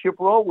leadership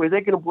role where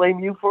they're going to blame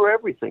you for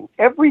everything.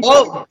 Everything.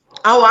 Oh,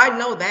 I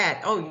know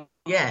that. Oh,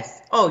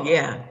 yes. Oh,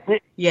 yeah.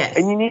 Yes.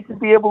 And you need to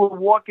be able to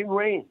walk in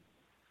rain.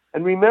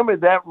 And remember,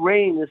 that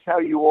rain is how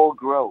you all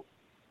grow.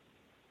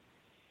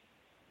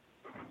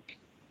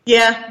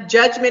 Yeah,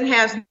 judgment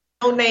has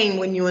no name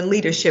when you're in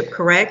leadership,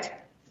 correct?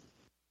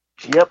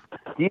 Yep.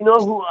 Do you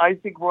know who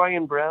Isaac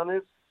Ryan Brown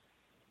is?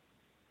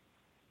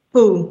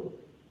 Who?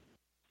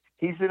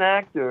 He's an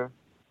actor,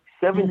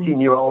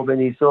 17-year-old,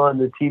 and he's on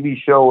the TV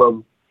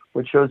show.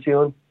 What show is he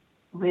on?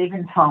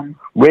 Raven's Home.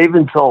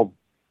 Raven's Home.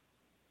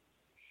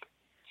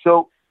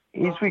 So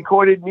he's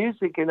recorded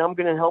music, and I'm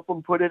going to help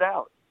him put it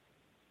out.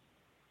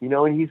 You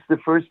know, and he's the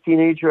first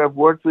teenager I've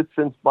worked with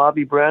since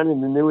Bobby Brown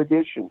in the New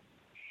Edition.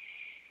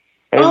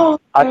 And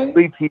I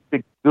believe he's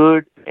a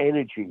good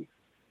energy.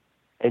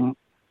 And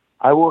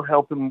I will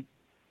help him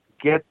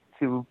get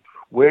to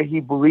where he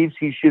believes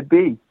he should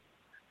be.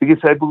 Because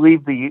I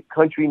believe the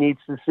country needs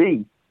to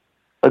see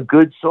a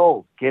good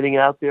soul getting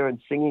out there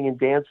and singing and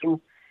dancing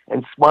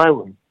and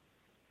smiling.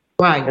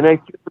 Right. And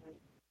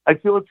I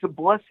feel it's a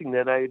blessing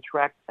that I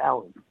attract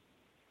talent.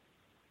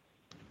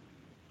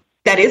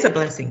 That is a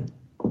blessing.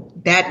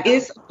 That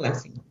is a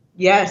blessing.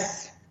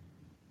 Yes.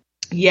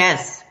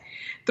 Yes.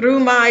 Through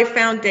my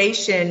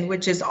foundation,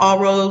 which is All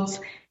Roads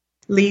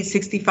Lead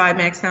 65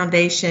 Max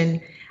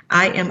Foundation,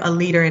 I am a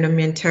leader and a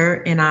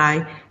mentor, and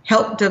I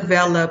help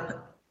develop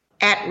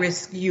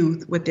at-risk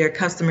youth with their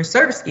customer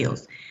service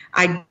skills.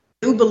 I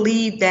do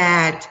believe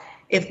that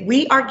if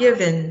we are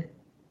given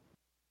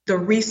the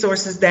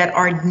resources that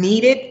are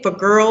needed for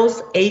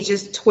girls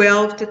ages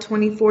 12 to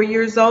 24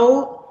 years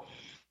old,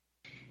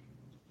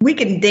 we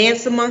can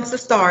dance amongst the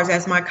stars,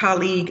 as my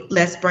colleague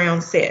Les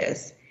Brown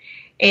says.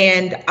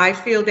 And I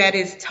feel that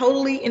is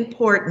totally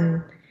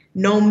important,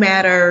 no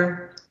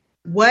matter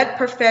what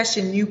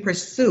profession you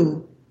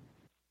pursue,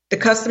 the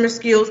customer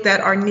skills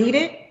that are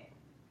needed,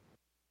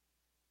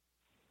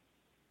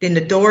 then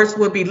the doors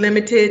will be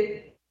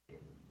limited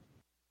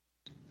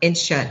and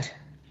shut.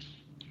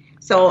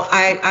 So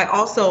I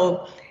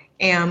also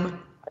am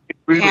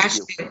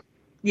passionate.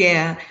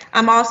 Yeah,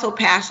 I'm also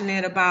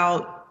passionate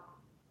about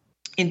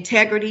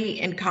integrity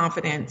and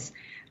confidence.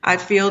 I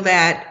feel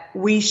that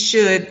we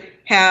should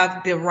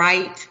have the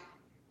right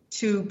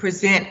to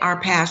present our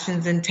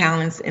passions and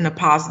talents in a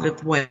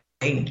positive way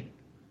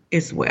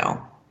as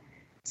well.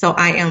 So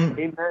I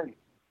am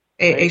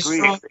a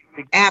strong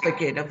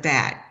advocate of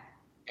that.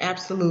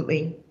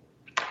 Absolutely.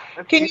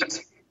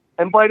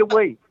 And by the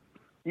way,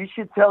 you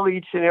should tell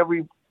each and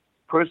every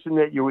person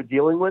that you were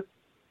dealing with,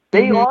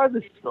 they are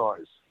the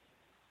stars.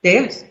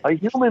 Yes. A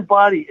human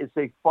body is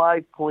a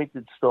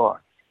 5-pointed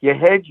star. Your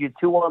head, your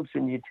 2 arms,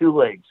 and your 2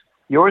 legs.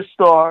 You're a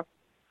star.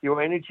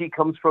 Your energy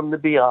comes from the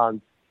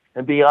beyond.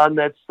 And beyond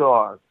that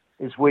star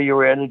is where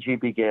your energy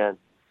began.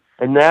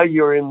 And now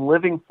you're in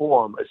living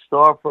form, a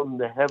star from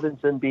the heavens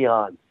and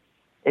beyond.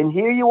 And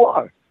here you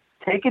are.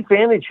 Take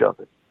advantage of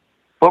it.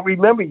 But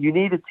remember, you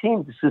need a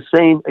team to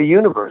sustain a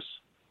universe.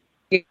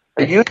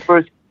 A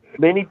universe,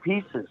 many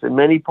pieces and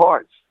many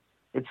parts.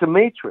 It's a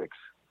matrix.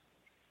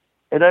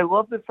 And I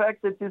love the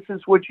fact that this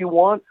is what you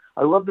want.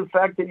 I love the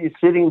fact that you're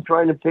sitting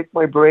trying to pick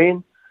my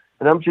brain,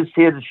 and I'm just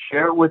here to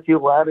share it with you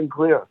loud and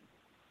clear.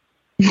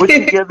 Put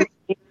together,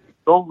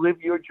 go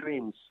live your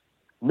dreams.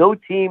 No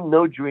team,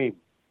 no dream.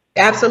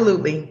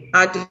 Absolutely.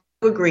 I do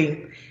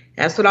agree.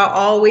 That's what I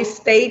always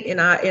state, and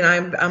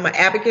I'm an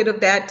advocate of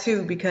that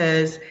too,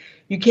 because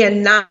you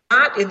cannot,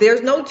 if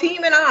there's no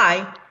team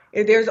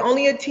if there's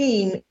only a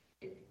team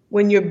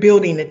when you're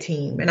building a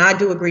team. And I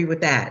do agree with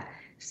that.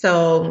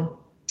 So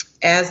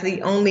as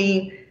the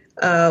only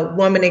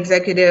woman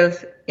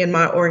executive in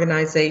my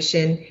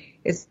organization,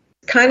 it's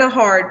kind of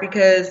hard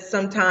because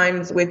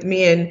sometimes with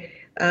men,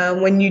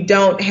 when you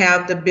don't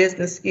have the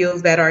business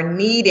skills that are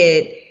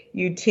needed,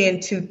 you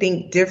tend to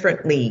think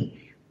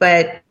differently.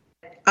 But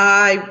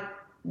I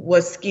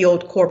was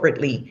skilled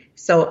corporately,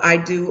 so I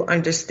do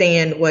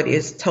understand what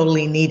is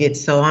totally needed.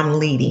 So I'm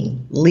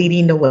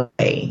leading the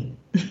way.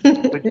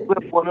 But you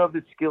have one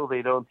other skill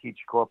they don't teach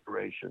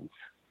corporations.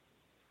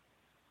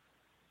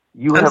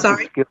 I'm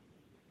sorry?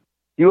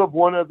 You have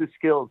one other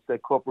skill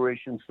that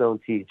corporations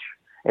don't teach,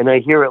 and I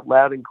hear it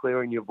loud and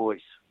clear in your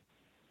voice.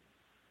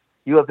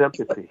 You have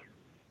empathy.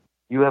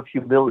 You have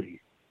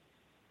humility.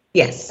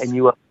 Yes. And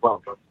you have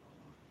love.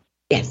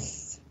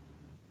 Yes.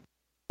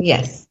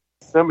 Yes.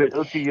 Remember,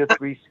 those are your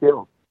 3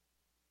 skills.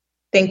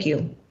 Thank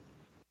you.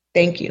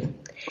 Thank you.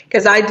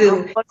 Because I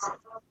do.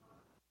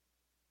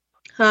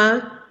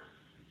 Huh?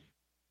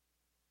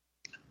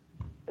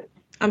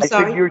 I'm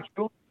sorry.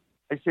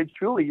 I said,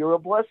 truly, you're a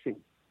blessing.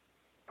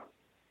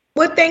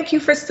 Well, thank you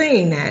for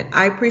saying that.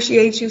 I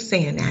appreciate you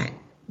saying that.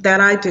 That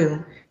I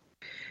do.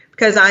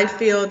 Because I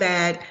feel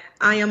that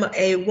I am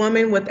a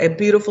woman with a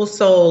beautiful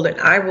soul,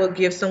 and I will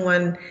give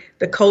someone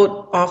the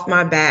coat off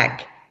my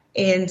back.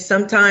 And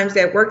sometimes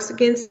that works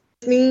against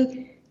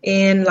me,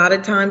 and a lot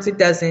of times it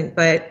doesn't.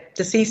 But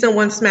to see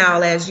someone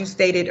smile, as you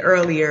stated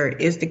earlier,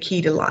 is the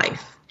key to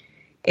life.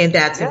 And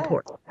that's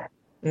important.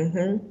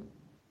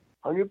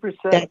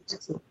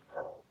 100%.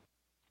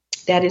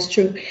 That is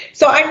true.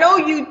 So I know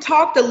you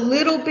talked a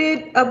little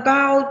bit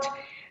about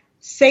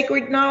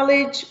Sacred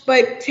Knowledge,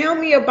 but tell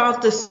me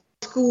about the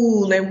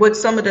school and what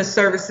some of the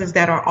services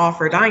that are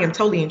offered. I am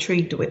totally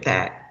intrigued with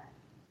that.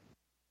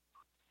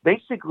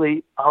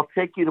 Basically, I'll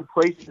take you to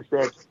places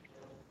that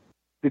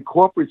the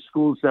corporate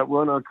schools that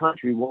run our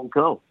country won't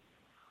go.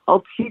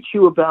 I'll teach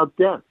you about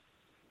death.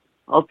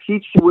 I'll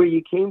teach you where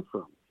you came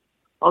from.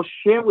 I'll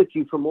share with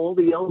you from all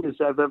the elders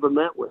I've ever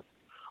met with.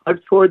 I've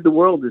toured the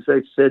world, as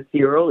I said to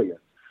you earlier.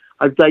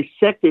 I've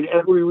dissected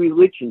every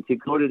religion to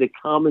go to the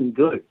common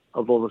good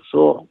of all us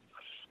all.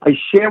 I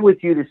share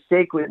with you the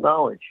sacred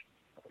knowledge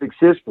of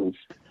existence,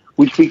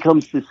 which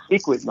becomes the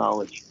secret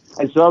knowledge,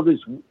 as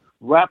others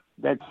wrap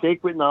that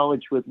sacred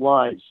knowledge with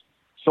lies,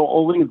 so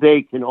only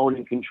they can own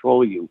and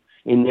control you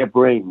in their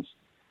brains,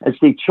 as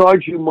they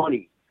charge you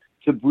money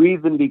to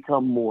breathe and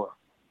become more.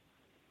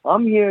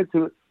 I'm here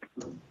to,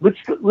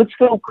 let's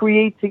go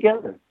create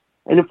together.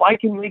 And if I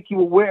can make you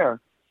aware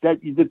that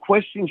the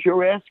questions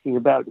you're asking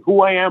about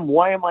who I am,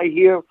 why am I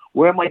here,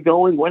 where am I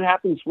going, what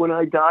happens when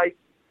I die,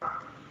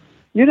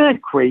 you're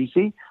not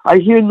crazy. I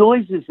hear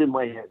noises in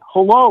my head.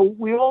 Hello,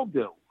 we all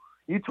do.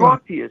 You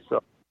talk to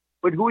yourself.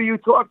 But who are you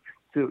talking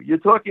to? You're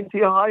talking to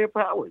your higher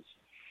powers.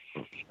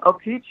 I'll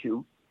teach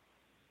you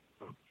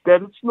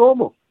that it's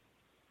normal.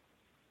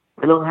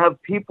 And I'll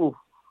have people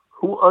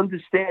who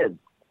understand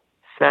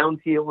sound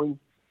healing,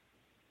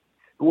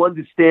 who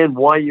understand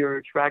why you're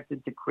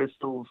attracted to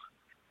crystals,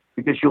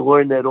 because you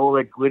learn that all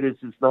that glitters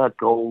is not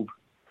gold.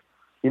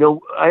 You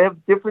know, I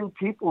have different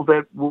people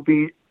that will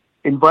be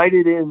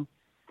invited in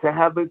to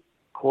have a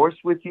course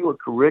with you, a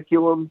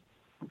curriculum,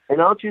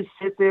 and I'll just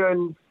sit there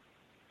and,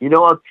 you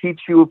know, I'll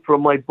teach you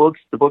from my books,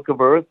 the Book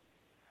of Earth,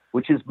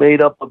 which is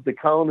made up of the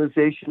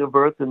colonization of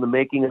Earth and the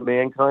making of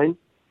mankind,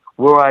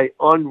 where I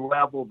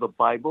unravel the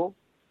Bible,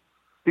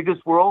 because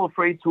we're all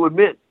afraid to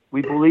admit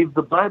we believe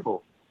the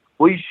Bible.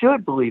 Well, you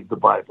should believe the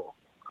Bible.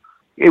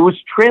 It was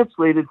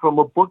translated from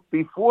a book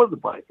before the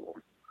Bible,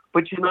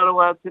 but you're not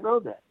allowed to know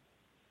that.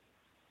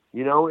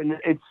 You know, and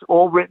it's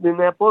all written in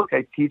that book.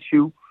 I teach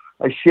you,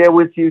 I share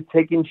with you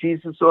taking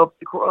Jesus off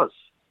the cross,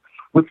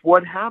 with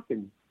what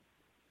happened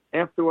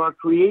after our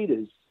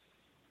creators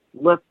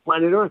left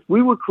planet Earth.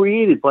 We were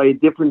created by a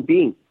different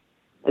being,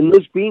 and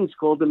those beings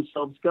called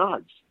themselves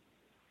gods.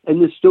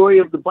 And the story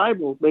of the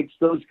Bible makes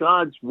those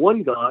gods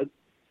one God,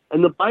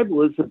 and the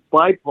Bible is a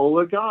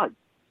bipolar God.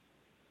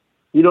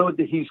 You know,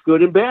 he's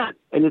good and bad,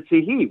 and it's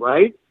a he,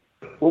 right?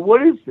 Well,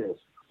 what is this?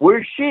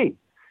 Where's she?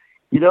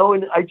 You know,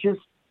 and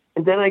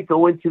then I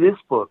go into this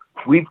book.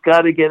 We've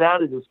got to get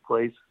out of this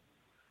place,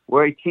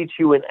 where I teach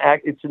you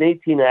it's an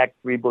 18-act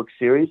 3-book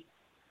series,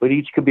 but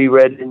each could be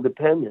read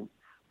independent.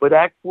 But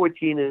Act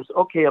 14 is,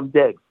 okay, I'm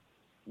dead.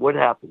 What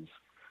happens?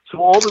 So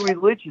all the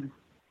religions,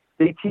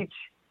 they teach,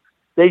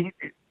 they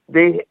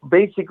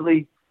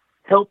basically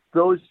help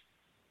those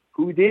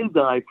who didn't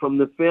die from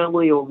the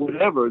family or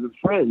whatever, the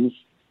friends,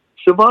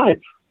 survive.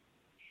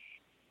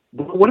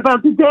 But what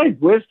about the dead?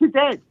 Where's the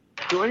dead?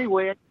 So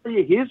anyway, I tell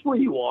you, here's where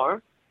you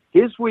are.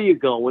 Here's where you're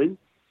going.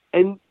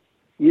 And,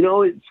 you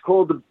know, it's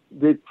called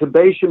the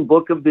Tibetan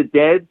Book of the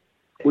Dead,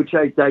 which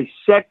I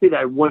dissected.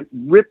 I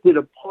ripped it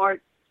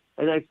apart,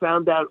 and I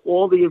found out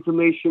all the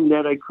information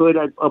that I could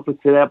up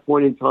to that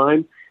point in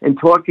time. And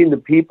talking to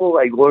people,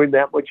 I learned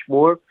that much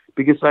more,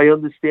 because I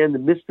understand the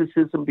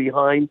mysticism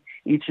behind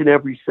each and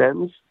every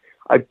sentence.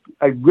 I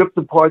ripped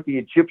apart the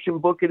Egyptian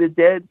Book of the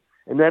Dead,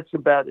 and that's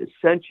about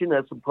ascension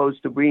as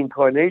opposed to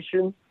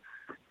reincarnation.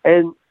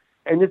 And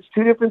it's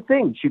two different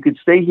things. You could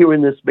stay here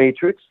in this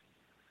matrix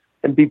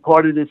and be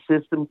part of this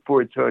system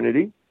for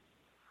eternity.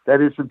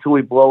 That is, until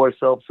we blow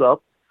ourselves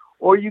up.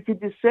 Or you could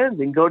descend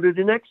and go to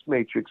the next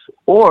matrix.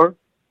 Or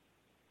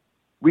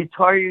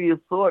retire your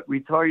thought,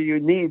 retire your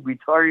need,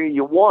 retire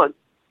your want,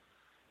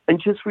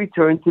 and just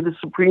return to the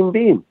Supreme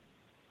Being.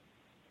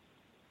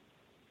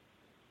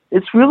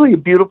 It's really a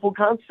beautiful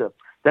concept.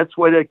 That's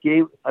why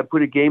I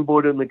put a game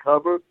board on the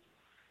cover,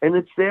 and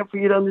it's there for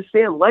you to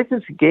understand. Life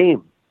is a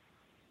game.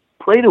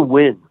 Play to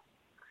win.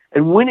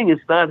 And winning is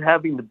not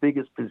having the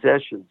biggest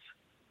possessions.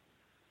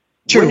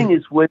 True. Winning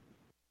is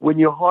when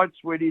your heart's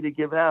ready to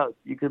give out.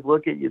 You could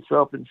look at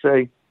yourself and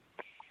say,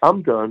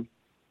 I'm done.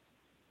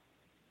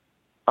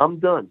 I'm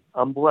done.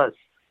 I'm blessed.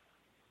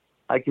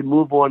 I can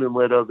move on and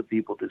let other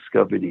people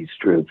discover these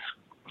truths.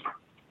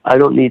 I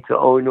don't need to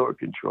own or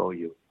control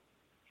you.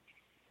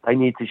 I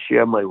need to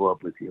share my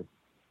love with you.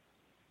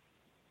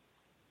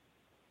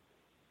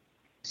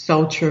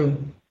 So true.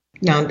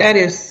 Now that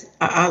is,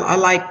 I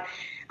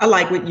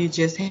like what you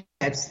just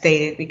have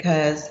stated,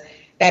 because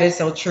that is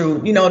so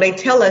true. You know, they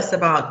tell us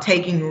about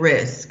taking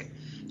risk.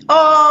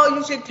 Oh,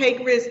 you should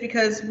take risk,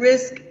 because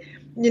risk,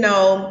 you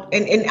know,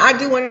 and I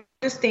do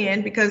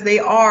understand, because they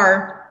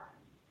are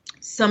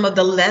some of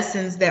the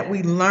lessons that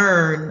we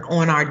learn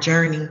on our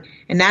journey.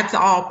 And that's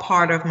all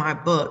part of my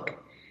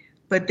book.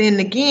 But then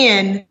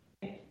again,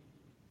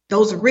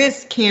 those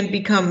risks can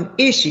become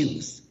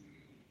issues,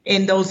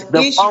 and those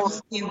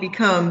issues can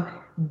become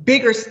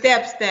bigger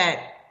steps that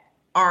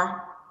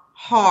are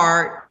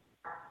hard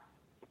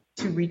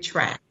to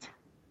retract.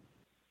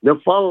 Now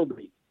follow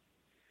me.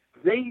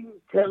 They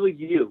tell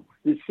you,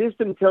 the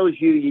system tells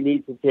you you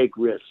need to take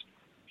risks.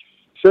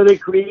 So they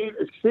create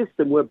a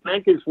system where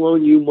bankers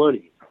loan you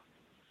money,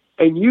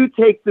 and you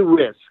take the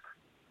risk.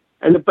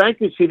 And the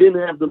bankers who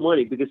didn't have the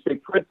money, because they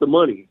print the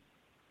money,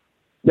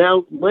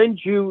 now lend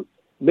you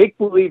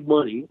make-believe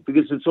money,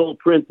 because it's all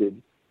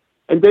printed,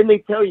 and then they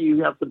tell you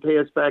you have to pay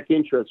us back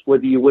interest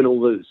whether you win or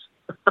lose.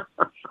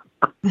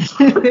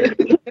 Are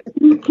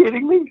you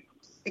kidding me?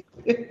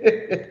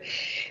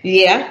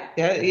 Yeah,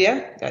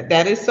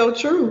 that is so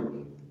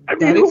true. I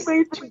mean, who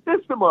made the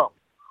system up?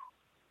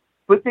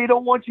 But they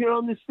don't want you to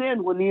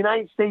understand when the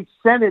United States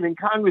Senate and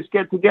Congress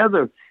get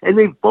together and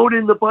they vote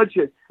in the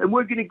budget and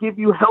we're going to give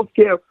you health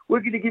care,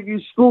 we're going to give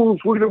you schools,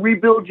 we're going to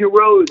rebuild your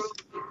roads,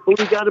 but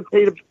we got to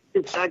pay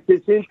back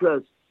this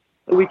interest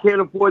and we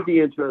can't afford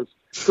the interest.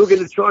 So we're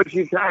going to charge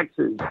you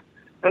taxes.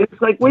 And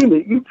it's like, wait a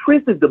minute, you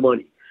printed the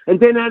money. And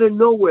then out of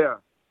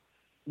nowhere,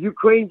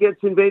 Ukraine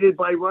gets invaded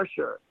by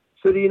Russia.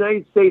 So the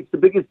United States, the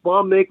biggest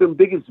bomb maker and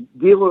biggest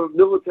dealer of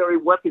military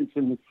weapons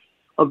and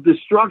of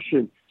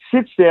destruction,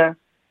 sits there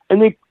and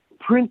they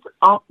print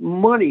up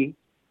money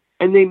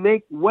and they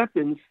make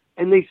weapons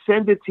and they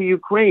send it to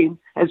Ukraine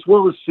as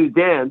well as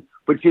Sudan,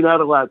 but you're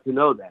not allowed to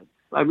know that.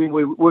 I mean,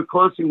 we're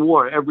causing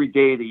war every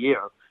day of the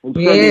year and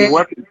sending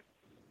weapons.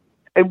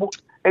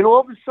 And all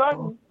of a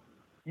sudden,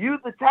 you,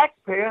 the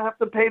taxpayer, have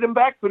to pay them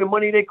back for the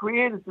money they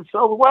created to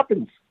sell the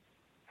weapons.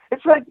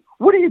 It's like,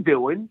 what are you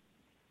doing?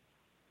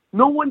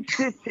 No one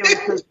sits here and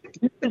says,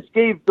 you just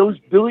gave those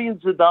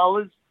billions of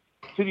dollars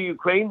to the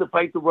Ukraine to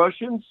fight the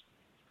Russians,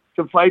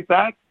 to fight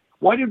back.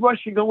 Why did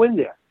Russia go in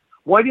there?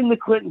 Why didn't the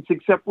Clintons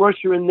accept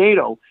Russia in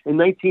NATO in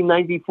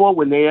 1994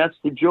 when they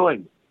asked to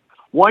join?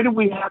 Why do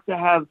we have to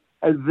have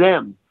a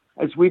them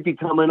as we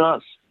become an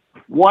us?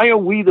 Why are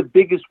we the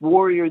biggest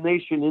warrior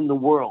nation in the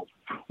world?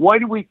 Why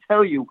do we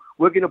tell you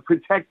we're going to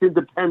protect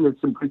independence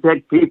and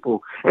protect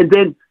people? And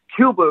then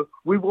Cuba,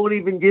 we won't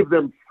even give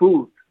them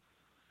food.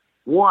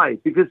 Why?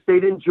 Because they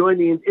didn't join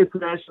the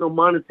International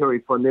Monetary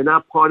Fund. They're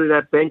not part of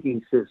that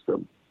banking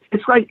system.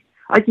 It's like,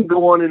 I can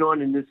go on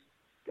in this.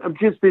 I'm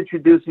just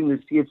introducing this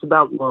to you. It's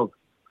about love.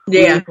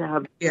 Yeah.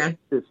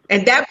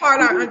 And that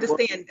part I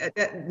understand,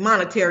 that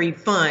monetary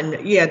fund.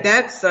 Yeah,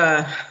 that's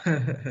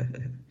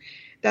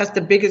that's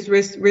the biggest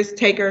risk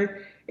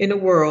taker in the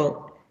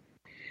world.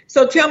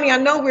 So tell me, I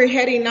know we're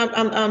heading up,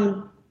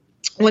 I'm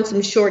on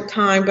some short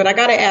time, but I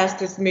got to ask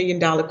this $1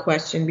 million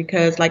question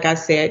because, like I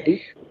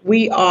said,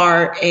 we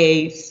are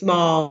a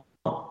small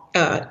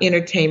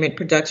entertainment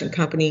production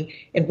company,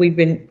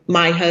 and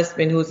my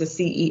husband, who is a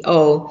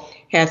CEO,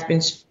 has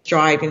been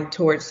striving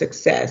towards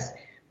success.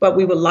 But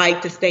we would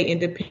like to stay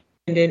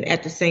independent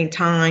at the same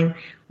time.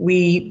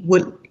 He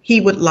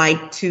would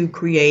like to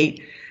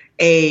create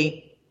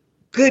a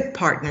good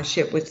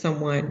partnership with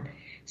someone.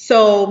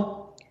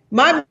 So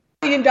my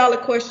 $1 million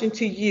question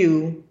to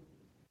you: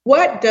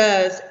 what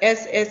does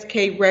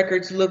SSK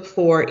Records look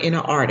for in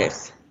an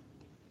artist?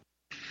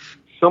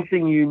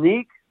 Something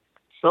unique,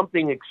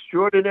 something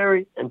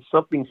extraordinary, and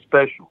something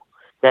special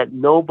that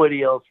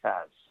nobody else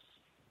has.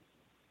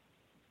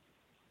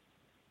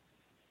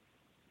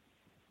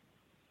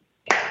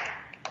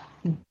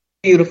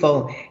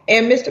 Beautiful.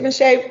 And Mr.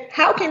 Mache,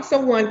 how can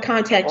someone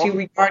contact you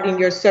regarding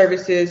your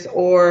services,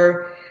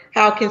 or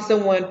how can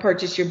someone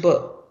purchase your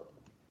book?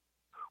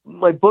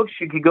 My books,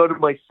 you could go to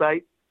my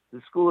site,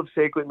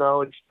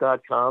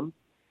 theschoolofsacredknowledge.com.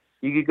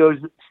 You could go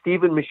to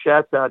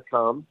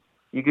stephenmachat.com.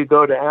 You could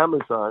go to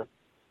Amazon.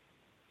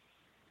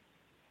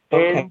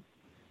 Okay. And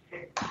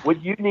what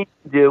you need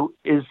to do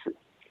is,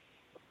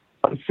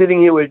 I'm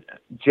sitting here with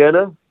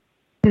Jenna.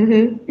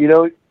 Mm-hmm. You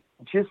know,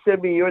 just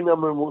send me your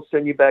number and we'll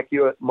send you back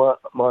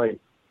mine.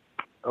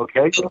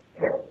 Okay?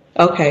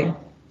 Okay.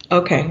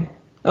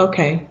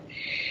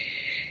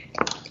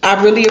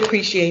 I really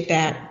appreciate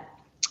that.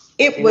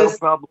 No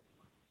problem.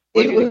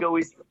 We're going to go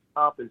eat some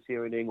tapas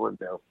here in England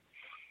now.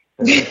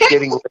 It's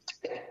getting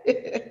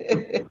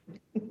late.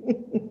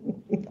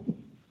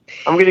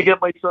 I'm going to get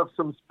myself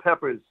some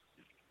peppers.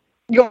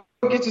 You're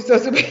going to get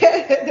yourself some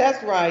peppers.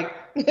 That's right.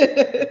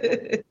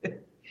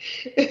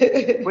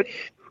 But I'm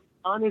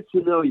honored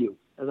to know you,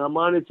 and I'm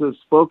honored to have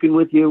spoken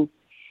with you.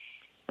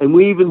 And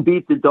we even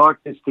beat the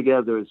darkness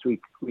together as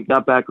we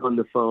got back on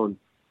the phone.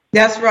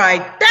 That's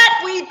right.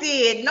 That we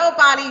did.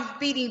 Nobody's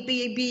beating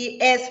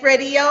BBS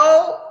Radio.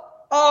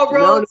 All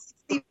Road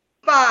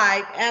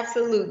 65.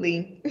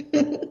 Absolutely.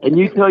 And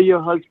you tell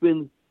your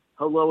husband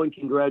hello and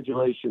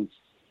congratulations.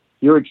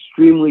 You're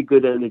extremely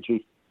good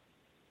energy.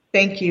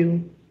 Thank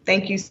you.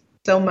 Thank you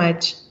so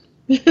much.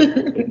 Take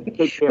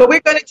care. But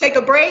we're going to take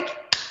a break,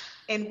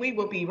 and we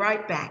will be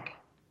right back.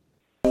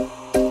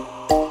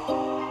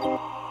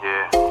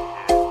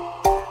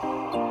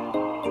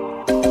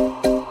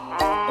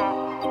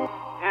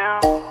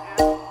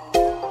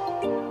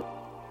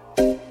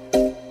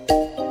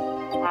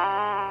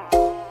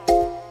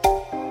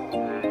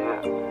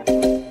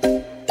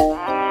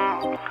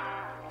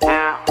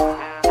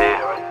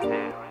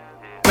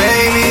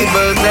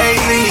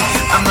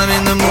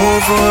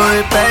 For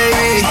it,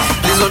 baby.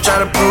 Please don't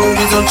try to prove,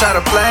 please don't try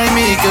to play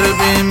me. Could've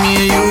been me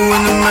and you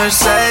in the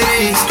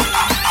Mercedes.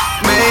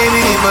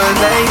 Maybe, but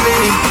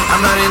lately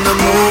I'm not in the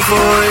mood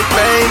for it,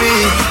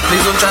 baby.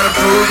 Please don't try to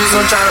prove, please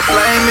don't try to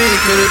play me.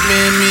 Could've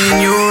been me and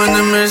you in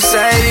the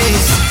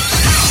Mercedes.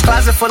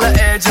 Closet full of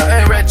Air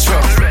Jordan retro.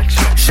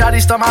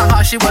 Shawty stole my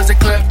heart, she was a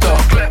klepto.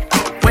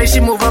 Way she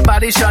move her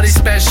body, shawty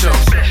special.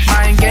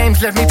 Mind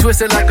games left me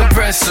twisted like a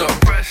pretzel.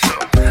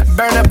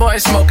 Burner boy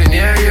smoking,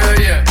 yeah, yeah,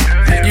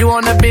 yeah. You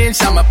on the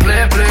bench, I'm a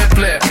player.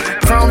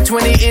 Chrome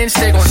 20-inch,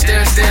 they gon'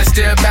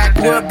 stare.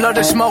 Backwood, blow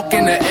the smoke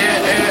in the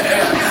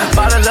air.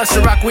 Bottle of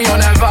Ciroc, we on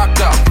that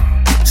vodka.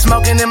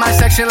 Smoking in my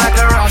section like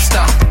a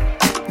roster.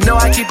 No,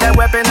 I keep that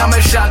weapon, I'm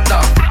a shot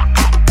dog.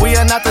 We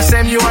are not the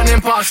same, you an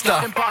imposter.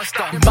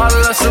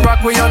 Bottle of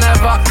Ciroc, we on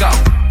that vodka.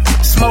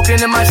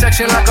 Smoking in my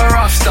section like a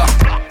roster.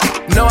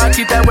 No, I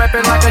keep that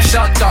weapon like a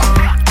shot dog.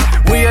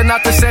 We are not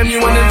the same, you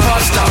an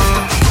imposter.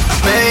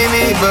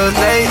 Maybe, but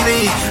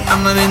lately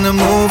I'm not in the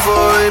mood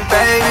for it,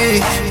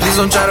 baby. Please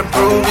don't try to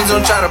prove, please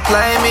don't try to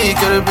play me.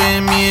 Could've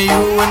been me and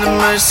you in the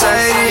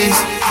Mercedes.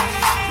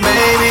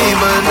 Maybe,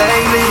 but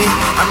lately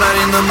I'm not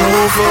in the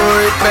mood for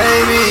it,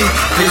 baby.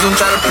 Please don't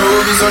try to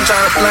prove, please don't try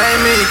to play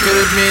me.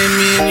 Could've been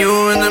me and you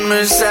in the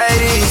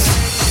Mercedes.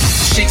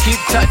 She keep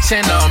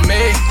touching on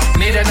me.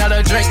 Need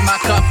another drink, my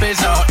cup is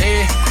on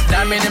E.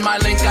 Diamond in my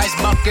link, ice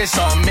buckets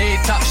on me.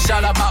 Top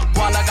shot about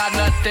while I got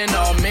nothing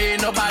on me.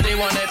 Nobody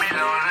wanna be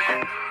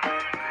lonely.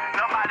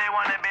 Nobody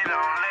wanna be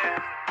lonely.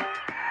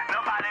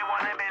 Nobody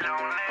wanna be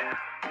lonely.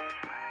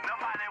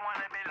 Nobody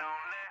wanna be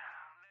lonely.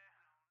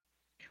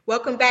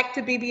 Welcome back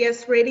to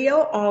BBS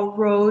Radio, All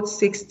Road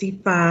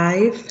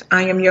 65.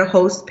 I am your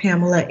host,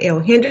 Pamela L.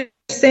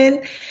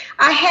 Henderson.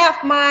 I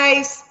have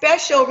my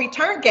special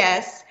return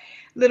guest,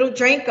 Little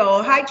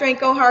Dranko. Hi,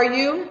 Dranko. How are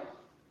you?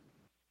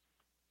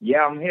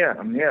 Yeah, I'm here.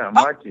 I'm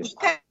watching.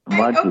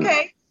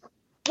 Okay.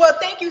 Well,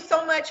 thank you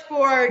so much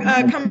for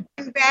coming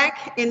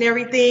back and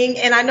everything.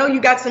 And I know you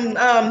got some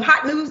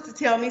hot news to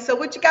tell me. So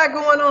what you got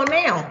going on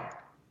now?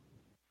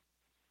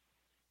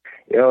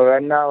 Yo,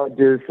 right now I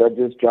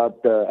just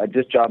dropped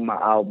my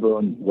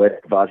album,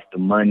 Where Lost the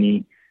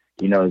Money.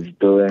 You know, it's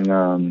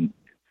doing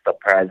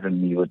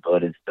surprising me with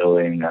what it's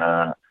doing.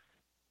 The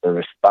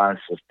response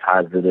was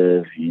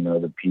positive. You know,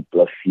 the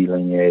people are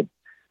feeling it.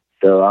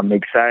 So I'm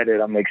excited.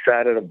 I'm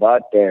excited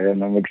about that,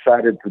 and I'm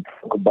excited to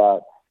talk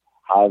about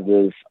how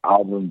this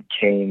album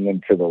came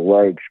into the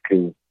works,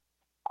 because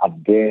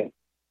I've been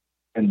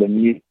in the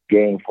music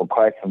game for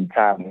quite some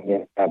time.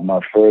 I got my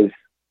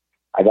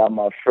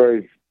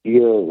first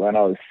deal when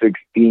I was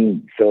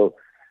 16. So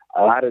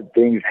a lot of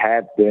things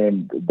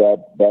happened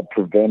that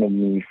prevented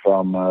me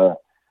from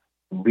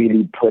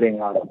really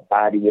putting out a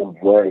body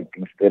of work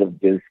instead of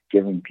just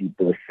giving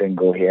people a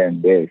single here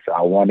and there. So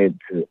I wanted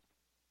to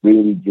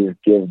really just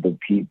give the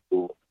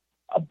people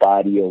a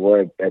body of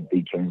work that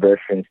they can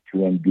reference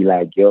to and be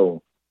like,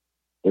 yo,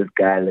 this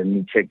guy, let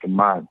me check him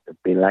out. If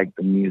they like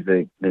the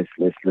music, let's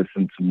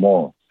listen to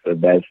more. So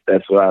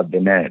that's where I've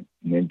been at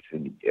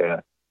mentally, yeah.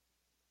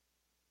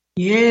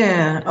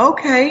 Yeah,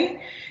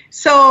 okay.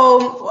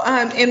 So,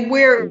 and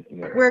where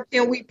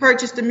can we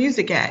purchase the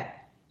music at?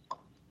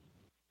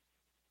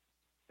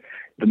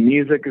 The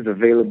music is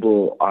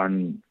available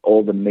on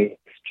all the major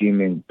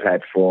streaming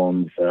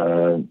platforms.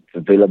 It's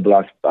available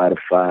on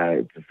Spotify.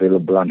 It's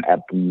available on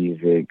Apple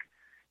Music.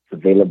 It's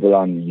available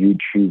on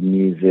YouTube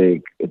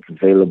Music. It's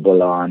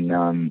available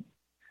on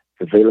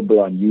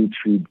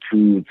YouTube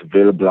too. It's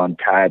available on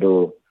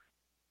Tidal.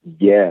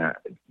 Yeah.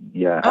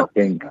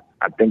 Okay.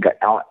 I think,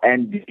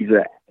 and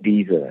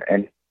Deezer,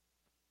 and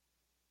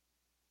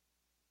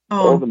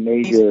all the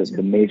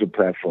major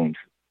platforms.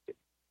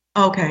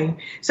 Okay.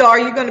 So are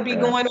you going to be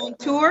going on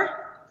tour?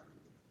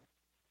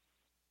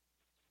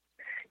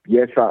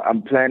 Yes,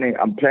 I'm planning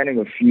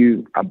a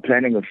few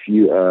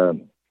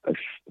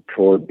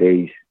tour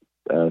days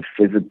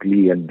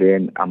physically, and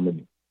then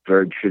I'm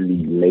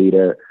virtually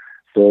later.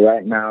 So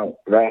right now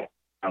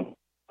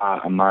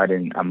I'm out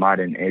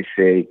in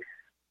SA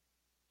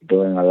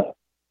doing a lot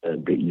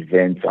of the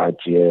events out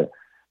here.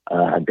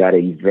 I got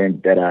an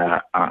event that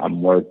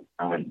I'm working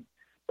on,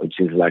 which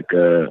is like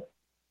a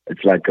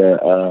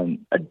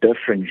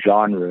different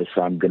genre.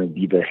 So I'm gonna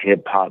be the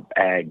hip hop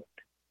act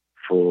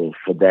for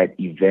that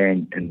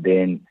event, and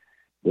then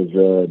there's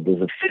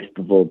a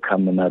festival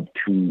coming up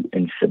too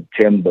in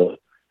September.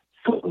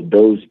 So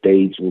those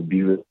days will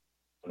be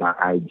my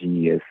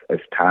IG as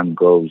time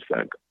goes.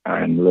 Like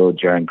I am Lil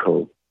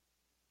Dranko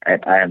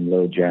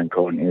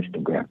on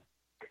Instagram.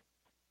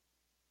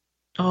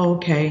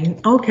 Okay.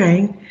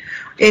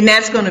 And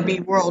that's going to be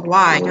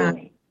worldwide, huh?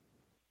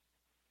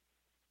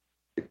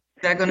 Is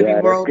that going to be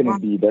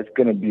worldwide?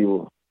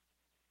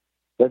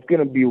 That's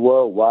gonna be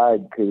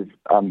worldwide, because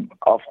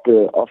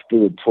after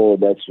the tour,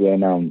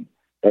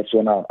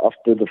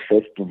 after the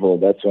festival,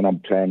 that's when I'm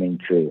planning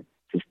to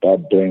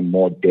start doing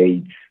more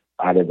dates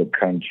out of the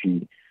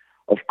country.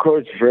 Of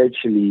course,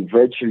 virtually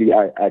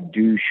I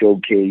do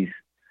showcase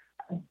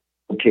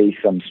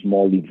some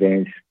small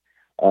events.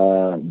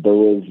 There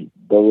was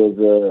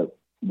the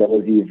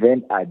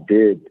event I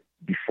did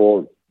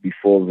before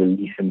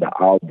releasing the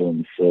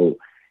album, so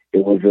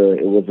it was a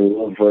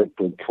real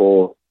virtual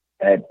tour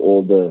at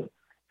all the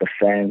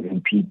fans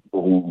and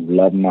people who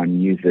love my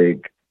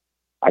music.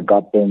 I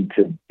got them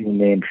to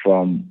tune in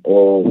from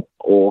all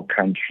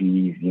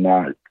countries. You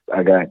know,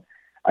 I got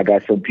I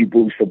got some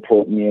people who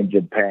support me in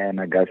Japan.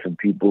 I got some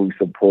people who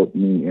support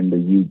me in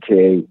the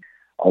UK.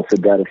 Also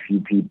got a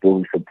few people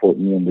who support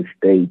me in the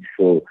States.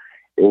 So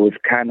it was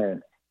kind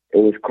of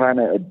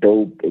a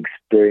dope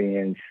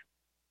experience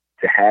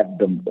to have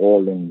them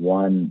all in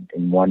one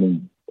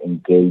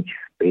engaged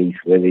space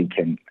where they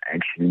can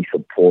actually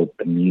support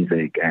the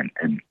music and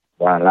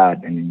voila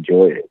and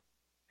enjoy it.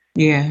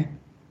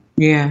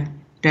 Yeah,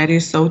 that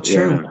is so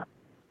true.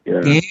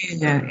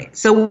 Yeah.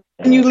 So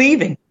when you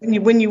leaving?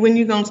 When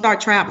you gonna start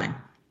traveling?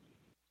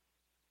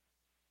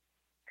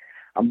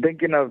 I'm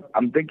thinking of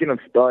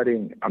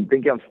starting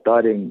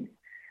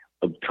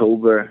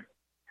October.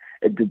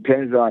 It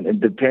depends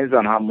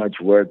on how much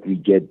work we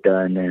get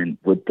done and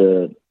what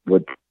the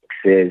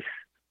success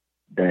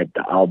that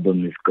the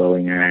album is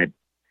going at.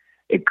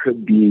 It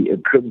could be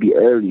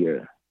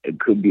earlier. It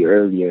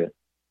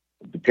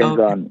depends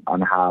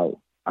on how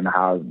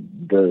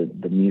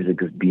the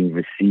music is being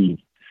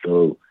received.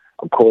 So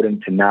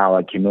according to now,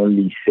 I can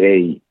only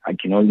say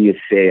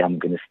I'm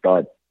gonna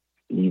start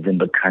leaving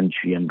the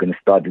country. I'm gonna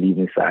start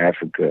leaving South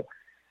Africa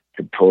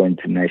to tour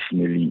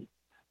internationally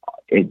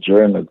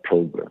during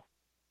October.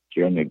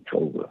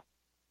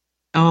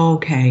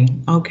 Okay.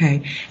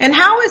 And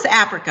how is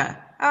Africa?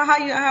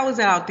 How is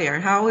it out there?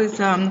 How is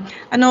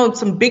I know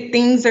some big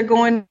things are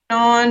going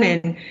on,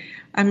 and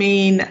I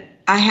mean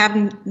I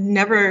haven't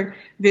never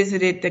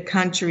visited the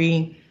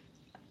country,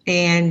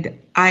 and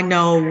I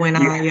know when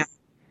I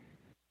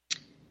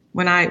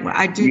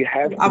do,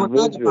 I would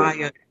love to buy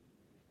it.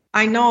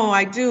 I know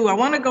I do. I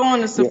want to go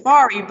on a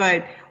safari,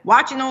 but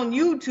watching on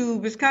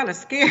YouTube is kind of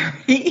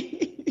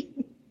scary.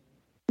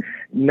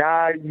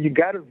 Nah, you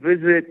gotta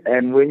visit,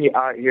 and when you're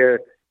out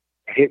here,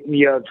 hit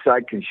me up so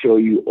I can show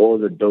you all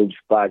the dope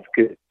spots.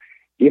 Cause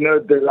I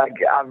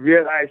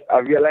realized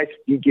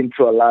speaking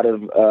to a lot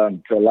of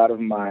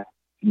my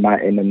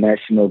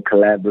international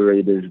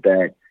collaborators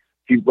that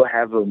people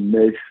have a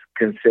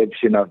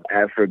misconception of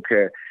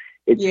Africa.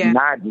 It's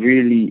not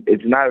really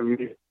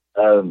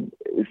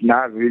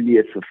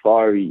a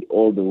safari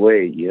all the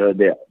way. You know,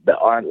 there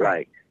aren't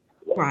like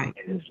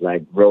it's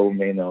like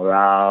roaming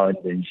around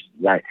and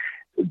like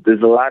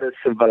there's a lot of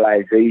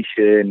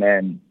civilization,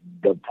 and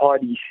the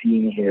party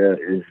scene here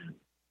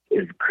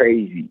is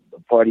crazy. The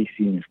party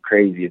scene is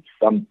crazy. It's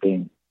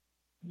something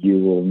you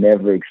will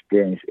never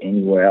experience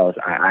anywhere else.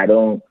 I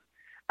don't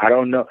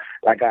know.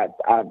 Like I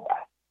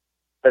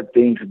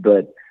things,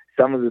 but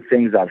some of the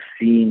things I've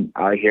seen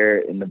out here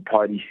in the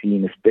party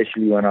scene,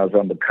 especially when I was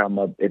on the come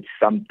up, it's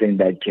something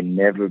that can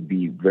never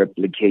be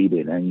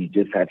replicated, and you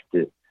just have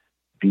to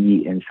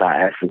be in South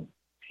Africa to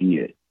see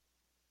it.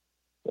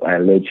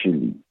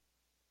 Literally.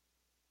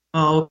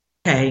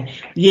 Okay.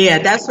 Yeah,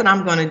 that's what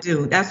I'm going to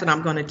do.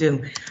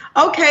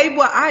 Okay.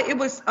 Well, it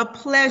was a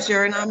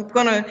pleasure, and I'm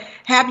going to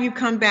have you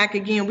come back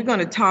again. We're going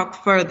to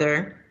talk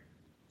further.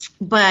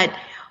 But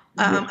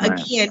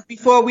again,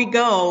 before we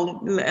go,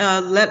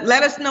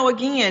 let us know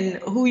again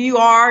who you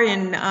are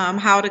and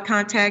how to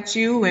contact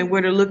you and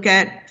where to look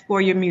out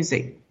for your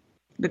music.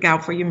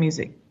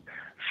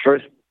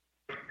 First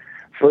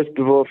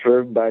of all,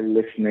 for everybody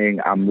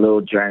listening, I'm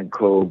Lil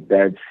Dranko.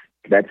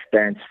 That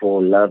stands for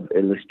Love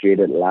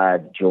Illustrated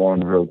Live,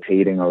 drawn,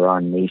 rotating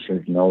around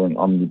nations, knowing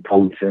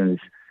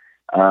omnipotence.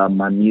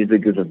 My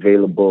music is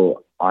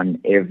available on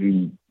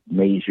every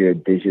major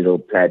digital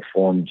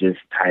platform. Just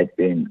type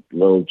in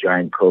Lil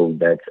Dranko.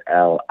 That's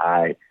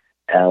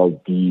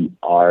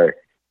LILDRANKO.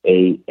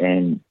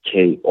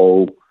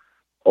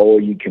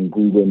 Or you can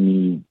Google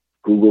me.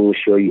 Google will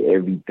show you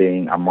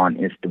everything. I'm on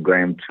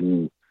Instagram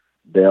too.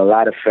 There are a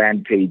lot of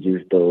fan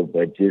pages though,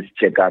 but just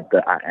check out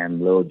the I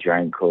Am Lil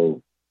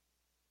Dranko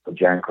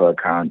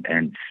account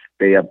and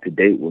stay up to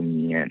date with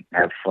me and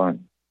have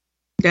fun.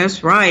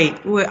 That's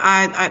right. Well,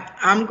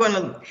 I'm going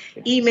to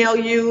email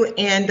you,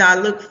 and I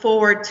look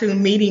forward to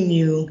meeting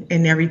you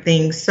and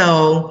everything.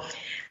 So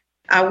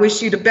I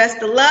wish you the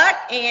best of luck,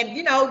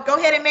 and go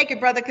ahead and make it,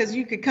 brother, because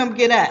you could come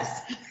get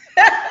us.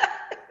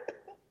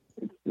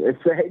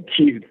 Thank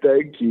you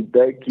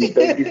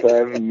for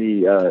having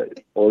me.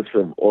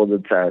 Awesome, all the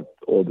time.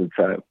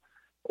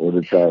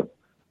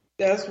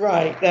 That's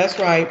right.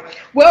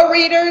 Well,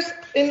 readers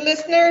and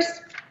listeners,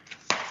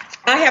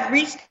 I have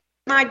reached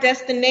my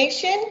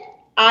destination.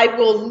 I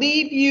will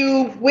leave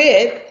you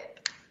with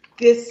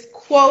this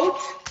quote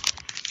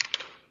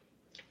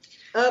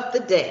of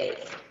the day: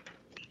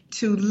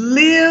 to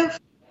live,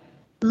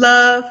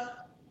 love,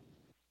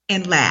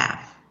 and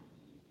laugh.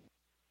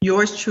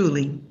 Yours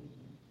truly,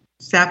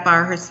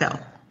 Sapphire herself,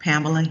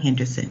 Pamela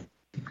Henderson.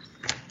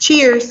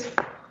 Cheers.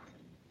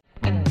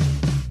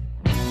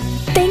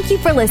 Thank you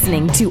for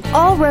listening to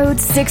All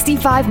Roads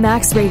 65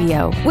 Max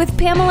Radio with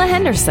Pamela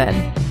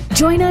Henderson.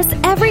 Join us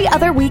every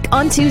other week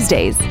on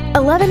Tuesdays,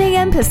 11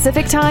 a.m.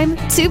 Pacific Time,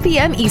 2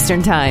 p.m.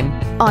 Eastern Time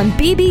on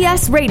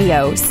BBS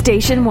Radio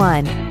Station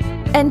 1.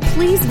 And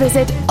please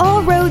visit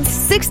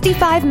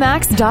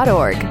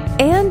allroads65max.org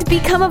and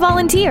become a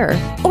volunteer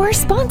or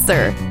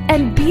sponsor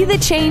and be the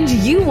change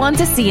you want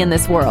to see in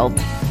this world.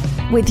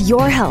 With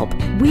your help,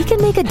 we can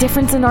make a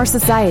difference in our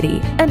society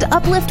and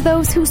uplift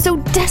those who so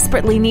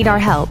desperately need our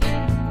help.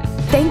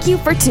 Thank you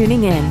for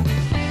tuning in.